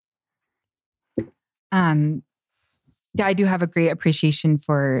 Yeah, I do have a great appreciation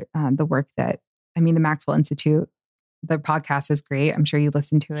for the work that, the Maxwell Institute, the podcast is great. I'm sure you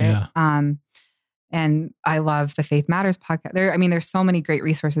listen to it. Yeah. And I love the Faith Matters podcast. There's so many great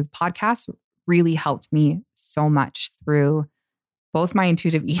resources. Podcasts really helped me so much through both my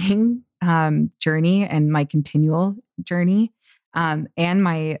intuitive eating journey and my continual journey, and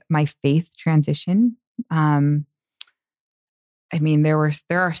my faith transition. There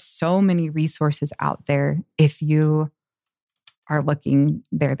are so many resources out there. If you are looking,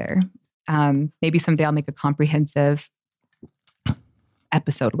 they're there. Maybe someday I'll make a comprehensive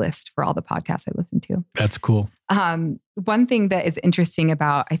episode list for all the podcasts I listen to. That's cool. One thing that is interesting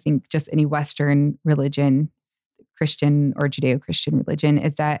about, I think, just any Western religion, Christian or Judeo-Christian religion,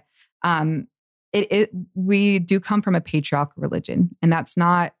 is that we do come from a patriarchal religion. And that's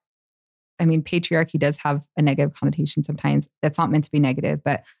not, patriarchy does have a negative connotation sometimes. That's not meant to be negative,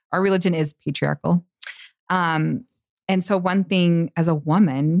 but our religion is patriarchal. And so one thing as a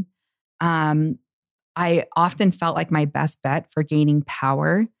woman, I often felt like my best bet for gaining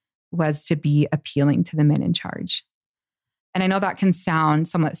power was to be appealing to the men in charge. And I know that can sound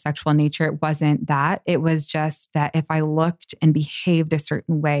somewhat sexual in nature. It wasn't that. It was just that if I looked and behaved a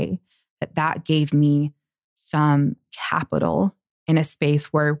certain way, that gave me some capital in a space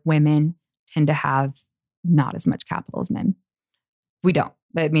where women tend to have not as much capital as men. We don't.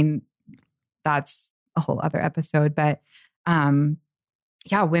 That's a whole other episode. But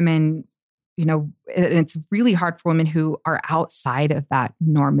women, it's really hard for women who are outside of that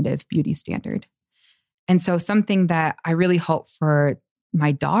normative beauty standard. And so something that I really hope for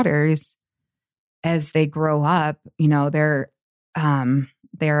my daughters as they grow up, they're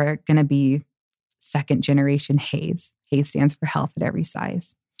going to be second generation HAES. HAES stands for health at every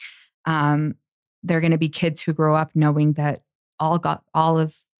size. They're going to be kids who grow up knowing that all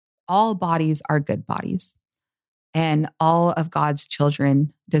bodies are good bodies. And all of God's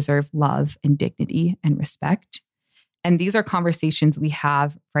children deserve love and dignity and respect. And these are conversations we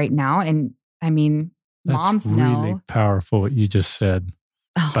have right now. And moms know. That's really powerful what you just said,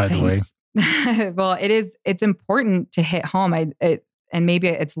 by the way. Well, it's important to hit home. And maybe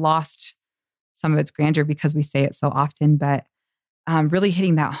it's lost some of its grandeur because we say it so often, but really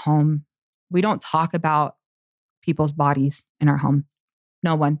hitting that home. We don't talk about people's bodies in our home.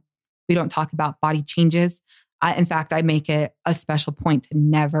 No one. We don't talk about body changes. In fact, I make it a special point to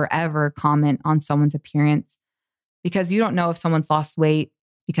never, ever comment on someone's appearance, because you don't know if someone's lost weight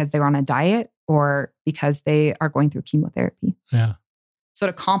because they were on a diet or because they are going through chemotherapy. Yeah. So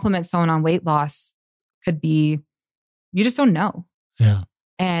to compliment someone on weight loss could be, you just don't know. Yeah.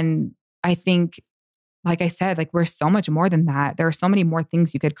 And I think, like I said, we're so much more than that. There are so many more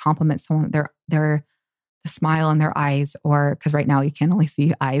things you could compliment someone, their the smile in their eyes, or because right now you can only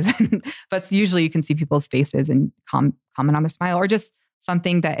see eyes, but usually you can see people's faces and comment on their smile, or just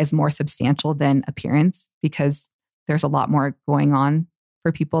something that is more substantial than appearance, because there's a lot more going on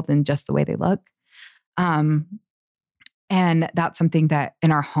for people than just the way they look. And that's something that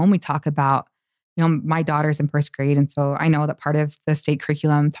in our home we talk about. My daughter's in first grade, and so I know that part of the state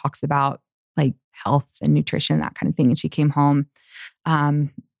curriculum talks about health and nutrition, that kind of thing. And she came home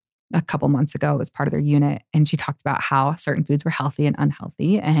a couple months ago. It was part of their unit. And she talked about how certain foods were healthy and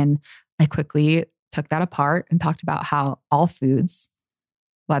unhealthy. And I quickly took that apart and talked about how all foods,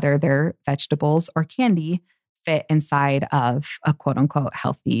 whether they're vegetables or candy, fit inside of a quote unquote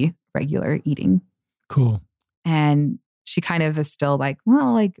healthy, regular eating. Cool. And she kind of is still we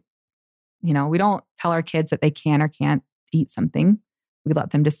don't tell our kids that they can or can't eat something. We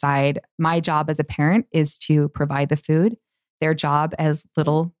let them decide. My job as a parent is to provide the food. Their job as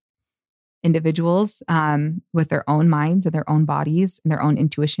little individuals with their own minds and their own bodies and their own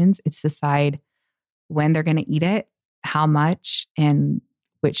intuitions. It's decide when they're going to eat it, how much, and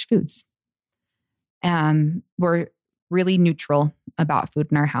which foods. We're really neutral about food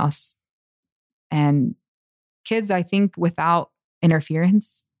in our house. And kids, I think, without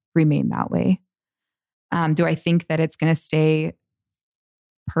interference, remain that way. Do I think that it's going to stay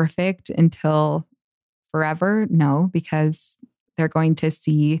perfect until forever? No, because they're going to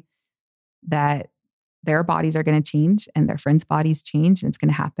see that their bodies are going to change and their friends' bodies change, and it's going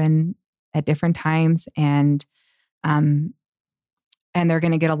to happen at different times. And they're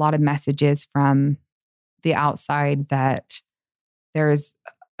going to get a lot of messages from the outside that there's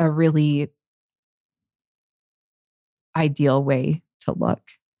a really ideal way to look.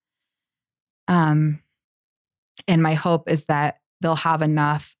 And my hope is that they'll have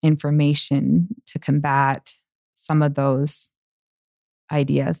enough information to combat some of those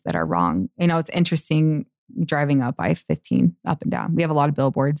ideas that are wrong. You know, it's interesting driving up I-15 up and down. We have a lot of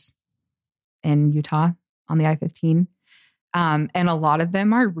billboards in Utah on the I-15. And a lot of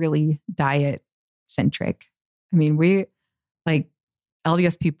them are really diet centric. I mean, we like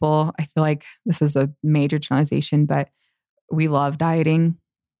LDS people, I feel like this is a major generalization, but we love dieting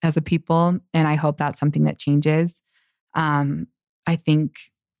as a people. And I hope that's something that changes. I think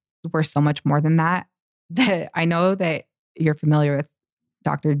we're so much more than that. That I know that you're familiar with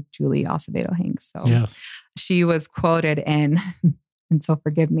Dr. Julie Acevedo Hanks. So yes. She was quoted in, and so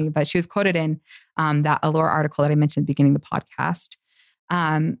forgive me, but she was quoted in that Allure article that I mentioned at the beginning of the podcast.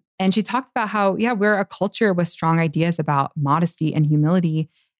 And she talked about how, we're a culture with strong ideas about modesty and humility.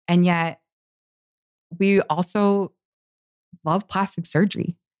 And yet we also love plastic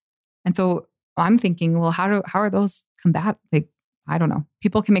surgery. And so I'm thinking, well, how are those combat? Like, I don't know.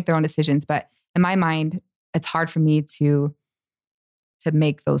 People can make their own decisions, but in my mind, it's hard for me to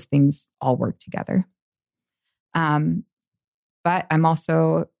make those things all work together. But I'm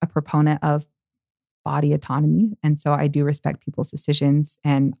also a proponent of body autonomy. And so I do respect people's decisions.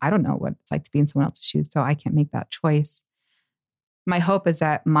 And I don't know what it's like to be in someone else's shoes, so I can't make that choice. My hope is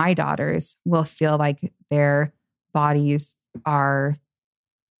that my daughters will feel like their bodies are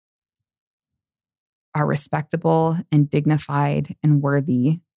respectable and dignified and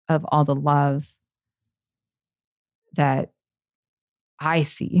worthy of all the love that I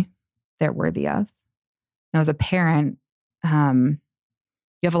see they're worthy of. Now, as a parent, you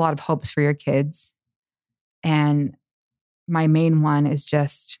have a lot of hopes for your kids. And my main one is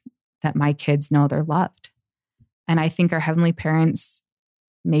just that my kids know they're loved. And I think our heavenly parents,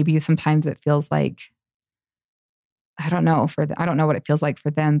 maybe sometimes it feels like, I don't know what it feels like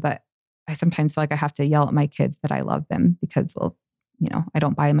for them, but I sometimes feel like I have to yell at my kids that I love them because I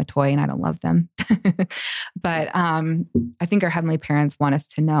don't buy them a toy and I don't love them. But I think our heavenly parents want us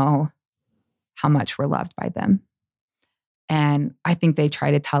to know how much we're loved by them. And I think they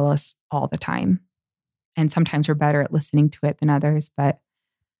try to tell us all the time. And sometimes we're better at listening to it than others. But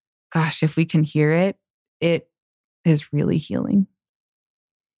gosh, if we can hear it, it is really healing.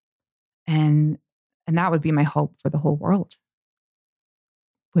 And that would be my hope for the whole world,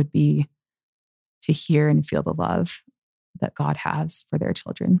 would be to hear and feel the love that God has for their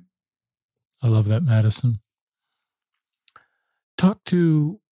children. I love that, Madison. Talk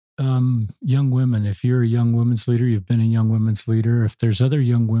to young women. If you're a young women's leader, you've been a young women's leader. If there's other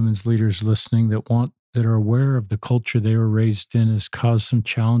young women's leaders listening that are aware of the culture they were raised in has caused some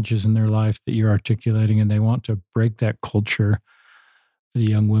challenges in their life that you're articulating, and they want to break that culture for the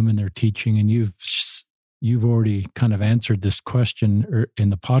young women they're teaching. And you've already kind of answered this question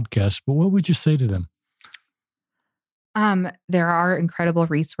in the podcast, but what would you say to them? There are incredible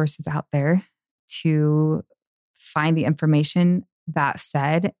resources out there to find the information. That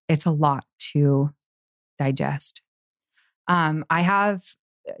said, it's a lot to digest. I have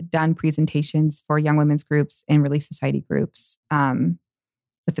done presentations for young women's groups and Relief Society groups.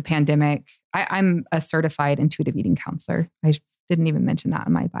 With the pandemic, I'm a certified intuitive eating counselor. I didn't even mention that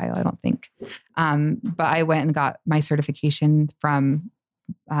in my bio, I don't think. But I went and got my certification from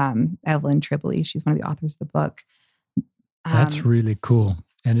Evelyn Tribole. She's one of the authors of the book. That's really cool.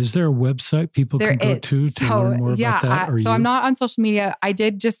 And is there a website people can go to learn more about that? I'm not on social media. I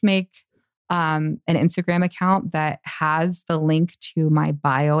did just make an Instagram account that has the link to my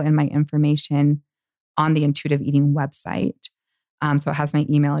bio and my information on the intuitive eating website. So it has my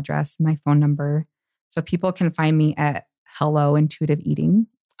email address, my phone number. So people can find me at Hello Intuitive Eating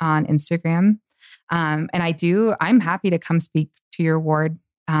on Instagram. And I'm happy to come speak to your ward,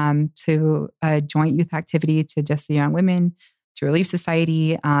 to a joint youth activity, to Just the Young Women, to Relief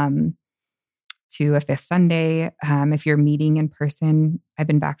Society, to a fifth Sunday. If you're meeting in person, I've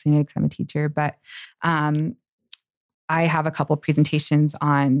been vaccinated because I'm a teacher, but I have a couple of presentations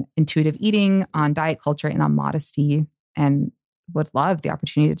on intuitive eating, on diet culture, and on modesty, and would love the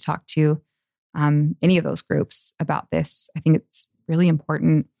opportunity to talk to any of those groups about this. I think it's really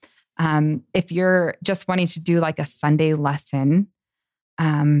important. If you're just wanting to do like a Sunday lesson,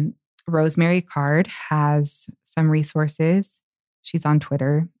 Rosemary Card has some resources. She's on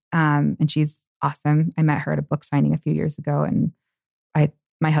Twitter, and she's awesome. I met her at a book signing a few years ago, and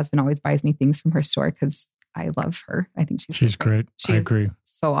my husband always buys me things from her store because I love her. I think she's great. I agree.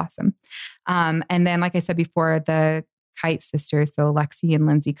 So awesome. And then, like I said before, the Kite sisters, so Lexi and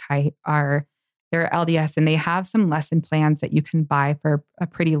Lindsay Kite, they're LDS, and they have some lesson plans that you can buy for a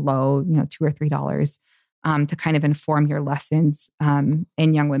pretty low, $2 or $3, to kind of inform your lessons in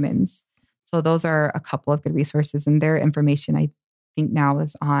Young Women's. So those are a couple of good resources, and their information I think now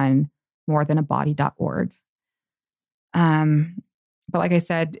is on morethanabody.org. But like I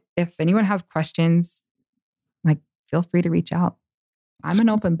said, if anyone has questions, like, feel free to reach out. I'm an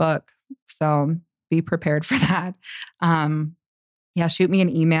open book, so be prepared for that. Shoot me an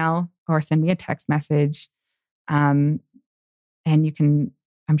email or send me a text message. And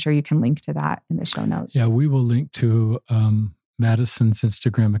I'm sure you can link to that in the show notes. Yeah, we will link to Madison's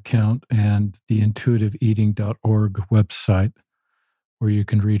Instagram account and the intuitiveeating.org website, where you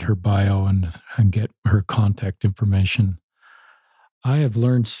can read her bio and get her contact information. I have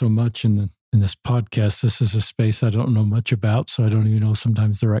learned so much in this podcast. This is a space I don't know much about, so I don't even know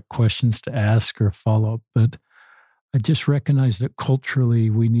sometimes the right questions to ask or follow up. But I just recognize that culturally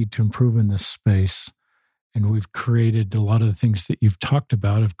we need to improve in this space. And we've created a lot of the things that you've talked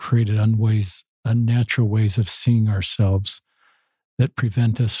about, have created unnatural ways of seeing ourselves that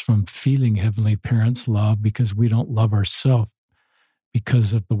prevent us from feeling Heavenly Parents' love, because we don't love ourselves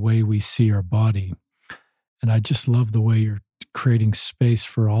because of the way we see our body. And I just love the way you're creating space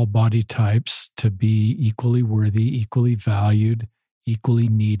for all body types to be equally worthy, equally valued, equally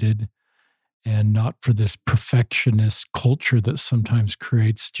needed, and not for this perfectionist culture that sometimes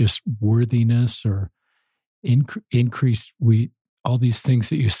creates just worthiness or increased. All these things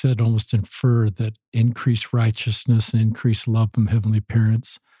that you said almost infer that increased righteousness and increased love from Heavenly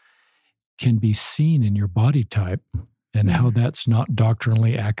Parents can be seen in your body type, and how that's not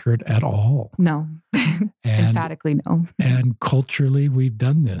doctrinally accurate at all. No. Emphatically no. And culturally, we've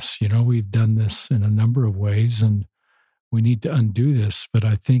done this. We've done this in a number of ways, and we need to undo this. But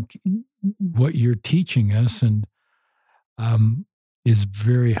I think what you're teaching us and is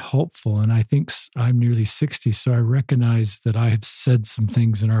very helpful. And I think I'm nearly 60, so I recognize that I have said some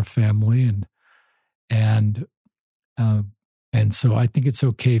things in our family, and so I think it's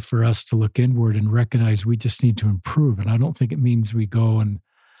okay for us to look inward and recognize we just need to improve. And I don't think it means we go and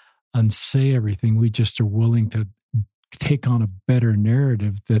unsay everything. We just are willing to take on a better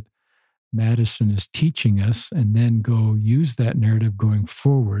narrative that Madison is teaching us, and then go use that narrative going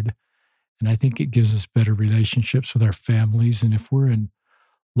forward. And I think it gives us better relationships with our families. And if we're in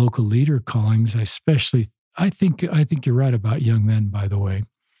local leader callings, I think you're right about young men, by the way.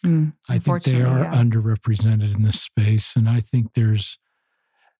 I think they are underrepresented in this space. And I think there's,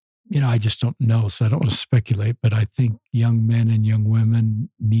 I just don't know, so I don't want to speculate, but I think young men and young women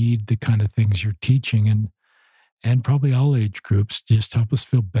need the kind of things you're teaching, and probably all age groups, just help us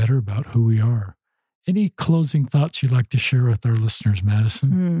feel better about who we are. Any closing thoughts you'd like to share with our listeners,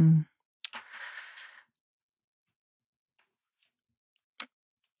 Madison?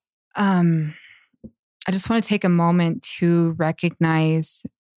 I just want to take a moment to recognize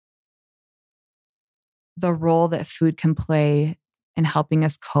the role that food can play in helping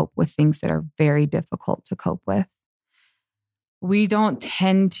us cope with things that are very difficult to cope with. We don't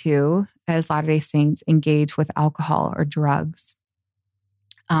tend to, as Latter-day Saints, engage with alcohol or drugs.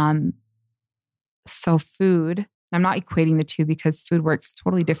 So food, I'm not equating the two because food works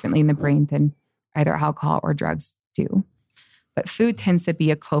totally differently in the brain than either alcohol or drugs do. But food tends to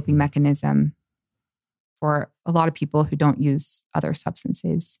be a coping mechanism for a lot of people who don't use other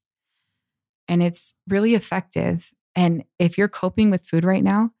substances. And it's really effective. And if you're coping with food right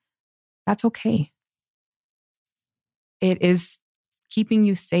now, that's okay. It is keeping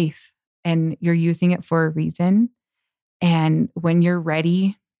you safe, and you're using it for a reason. And when you're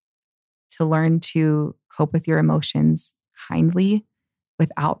ready to learn to cope with your emotions kindly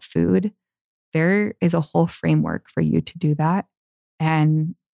without food, there is a whole framework for you to do that.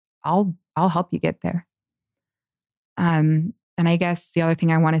 And I'll help you get there. And I guess the other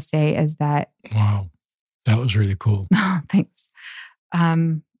thing I want to say is that... Wow, that was really cool. Thanks.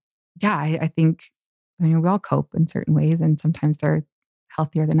 I think, we all cope in certain ways, and sometimes they're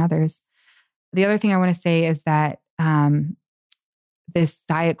healthier than others. the other thing I want to say is that this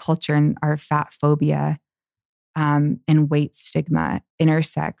diet culture and our fat phobia and weight stigma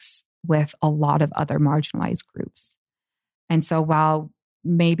intersects with a lot of other marginalized groups. And so while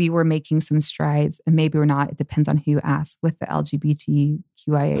maybe we're making some strides and maybe we're not, it depends on who you ask with the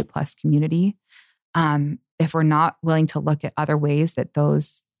LGBTQIA plus community. If we're not willing to look at other ways that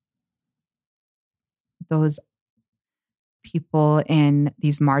those people in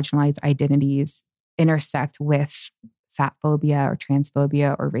these marginalized identities intersect with fat phobia or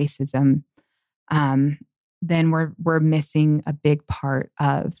transphobia or racism, then we're missing a big part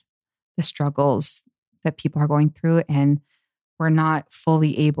of the struggles that people are going through, and we're not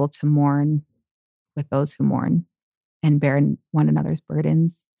fully able to mourn with those who mourn and bear one another's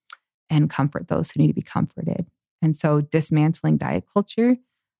burdens and comfort those who need to be comforted. And so dismantling diet culture,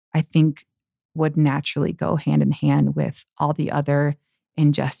 I think, would naturally go hand in hand with all the other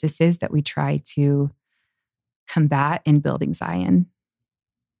injustices that we try to combat in building Zion,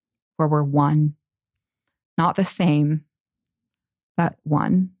 where we're one, not the same, but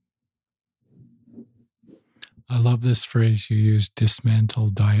one. I love this phrase you use,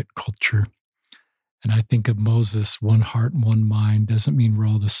 dismantle diet culture. And I think of Moses, one heart and one mind doesn't mean we're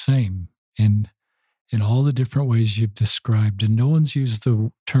all the same in all the different ways you've described. And no one's used the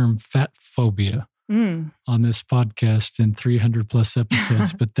term fat phobia on this podcast in 300 plus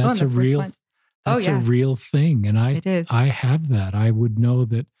episodes, but that's a real thing. And I have that. I would know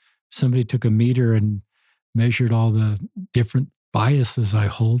that somebody took a meter and measured all the different biases I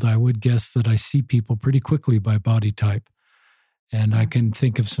hold. I would guess that I see people pretty quickly by body type. And I can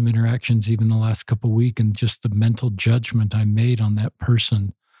think of some interactions even the last couple of weeks and just the mental judgment I made on that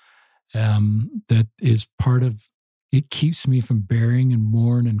person that is part of, it keeps me from bearing and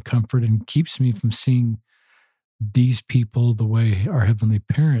mourn and comfort and keeps me from seeing these people the way our heavenly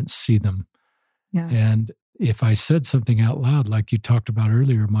parents see them. Yeah. And if I said something out loud, like you talked about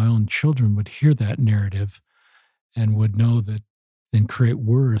earlier, my own children would hear that narrative and would know that, and create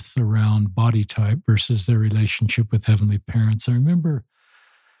worth around body type versus their relationship with heavenly parents. I remember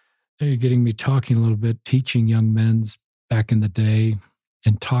you're getting me talking a little bit, teaching young men back in the day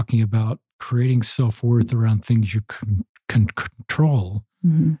and talking about creating self-worth around things you can control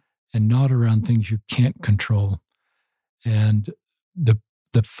and not around things you can't control. And the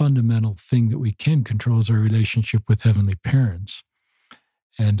fundamental thing that we can control is our relationship with heavenly parents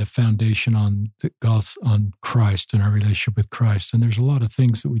and a foundation on the gospel, on Christ and our relationship with Christ. And there's a lot of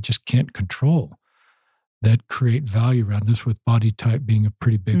things that we just can't control that create value around us, with body type being a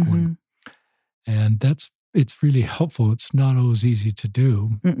pretty big one. And it's really helpful. It's not always easy to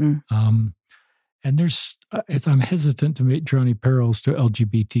do. And I'm hesitant to make draw any parallels to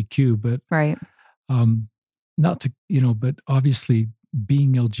LGBTQ, but right. Not to, but obviously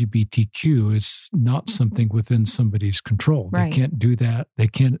being LGBTQ is not something within somebody's control. Right. They can't do that. They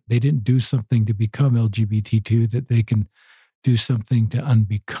didn't do something to become LGBT2 that they can do something to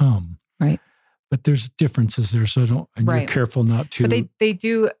unbecome. Right. But there's differences there. So you're careful not to. But they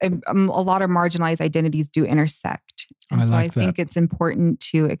do, a lot of marginalized identities do intersect. And I think it's important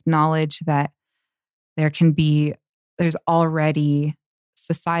to acknowledge that there's already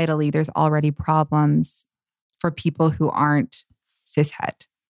problems for people who aren't cishet,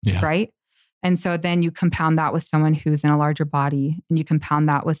 right? And so then you compound that with someone who's in a larger body, and you compound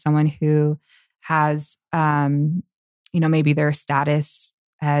that with someone who has, maybe their status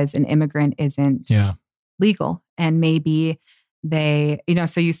as an immigrant isn't legal. And maybe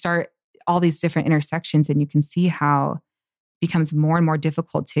so you start all these different intersections, and you can see how it becomes more and more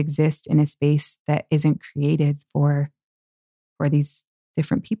difficult to exist in a space that isn't created for these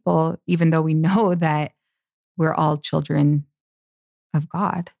different people, even though we know that we're all children of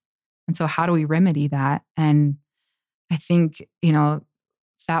God. And so how do we remedy that? And I think,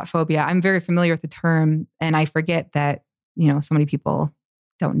 fat phobia, I'm very familiar with the term, and I forget that, so many people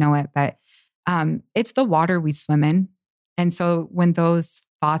don't know it, but it's the water we swim in. And so when those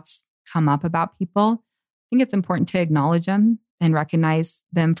thoughts come up about people, I think it's important to acknowledge them and recognize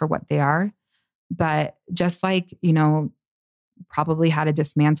them for what they are. But just like, probably how to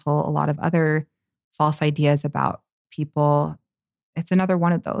dismantle a lot of other false ideas about people, it's another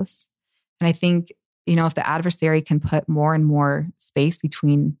one of those. And I think, if the adversary can put more and more space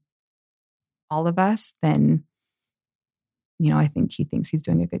between all of us, then, I think he thinks he's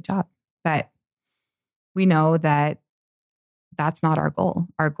doing a good job. But we know that that's not our goal.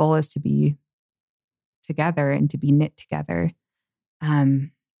 Our goal is to be together and to be knit together.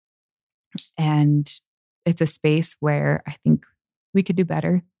 And it's a space where I think we could do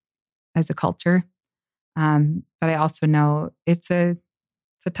better as a culture. But I also know it's a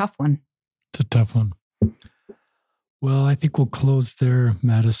tough one. It's a tough one. Well, I think we'll close there,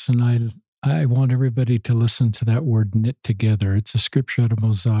 Madison. I want everybody to listen to that word knit together. It's a scripture out of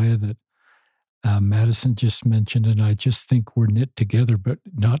Mosiah that Madison just mentioned, and I just think we're knit together, but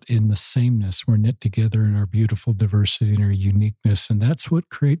not in the sameness. We're knit together in our beautiful diversity and our uniqueness, and that's what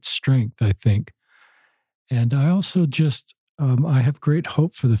creates strength, I think. And I also just, I have great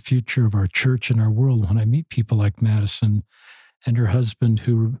hope for the future of our church and our world when I meet people like Madison and her husband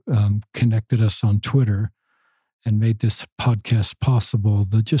who connected us on Twitter and made this podcast possible.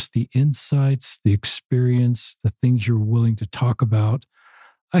 Just the insights, the experience, the things you're willing to talk about.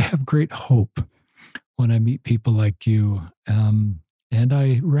 I have great hope when I meet people like you. And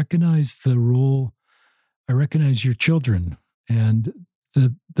I recognize the role, I recognize your children and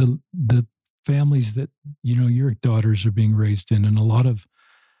the families that, your daughters are being raised in, and a lot of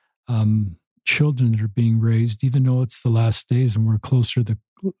children that are being raised, even though it's the last days and we're closer to the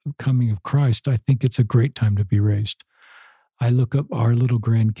coming of Christ. I think it's a great time to be raised. I look up our little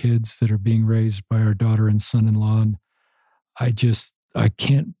grandkids that are being raised by our daughter and son-in-law, and I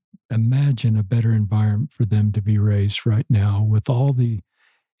can't imagine a better environment for them to be raised right now with all the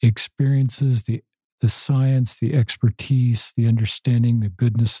experiences, the science, the expertise, the understanding, the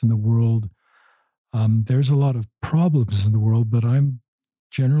goodness in the world. There's a lot of problems in the world, but I'm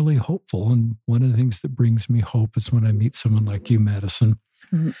generally hopeful. And one of the things that brings me hope is when I meet someone like you, Madison.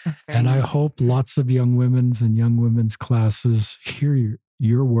 That's very and nice. I hope lots of young women's classes hear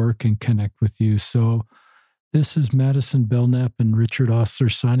your work and connect with you. So this is Madison Belknap and Richard Ostler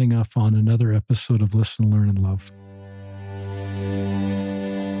signing off on another episode of Listen, Learn, and Love.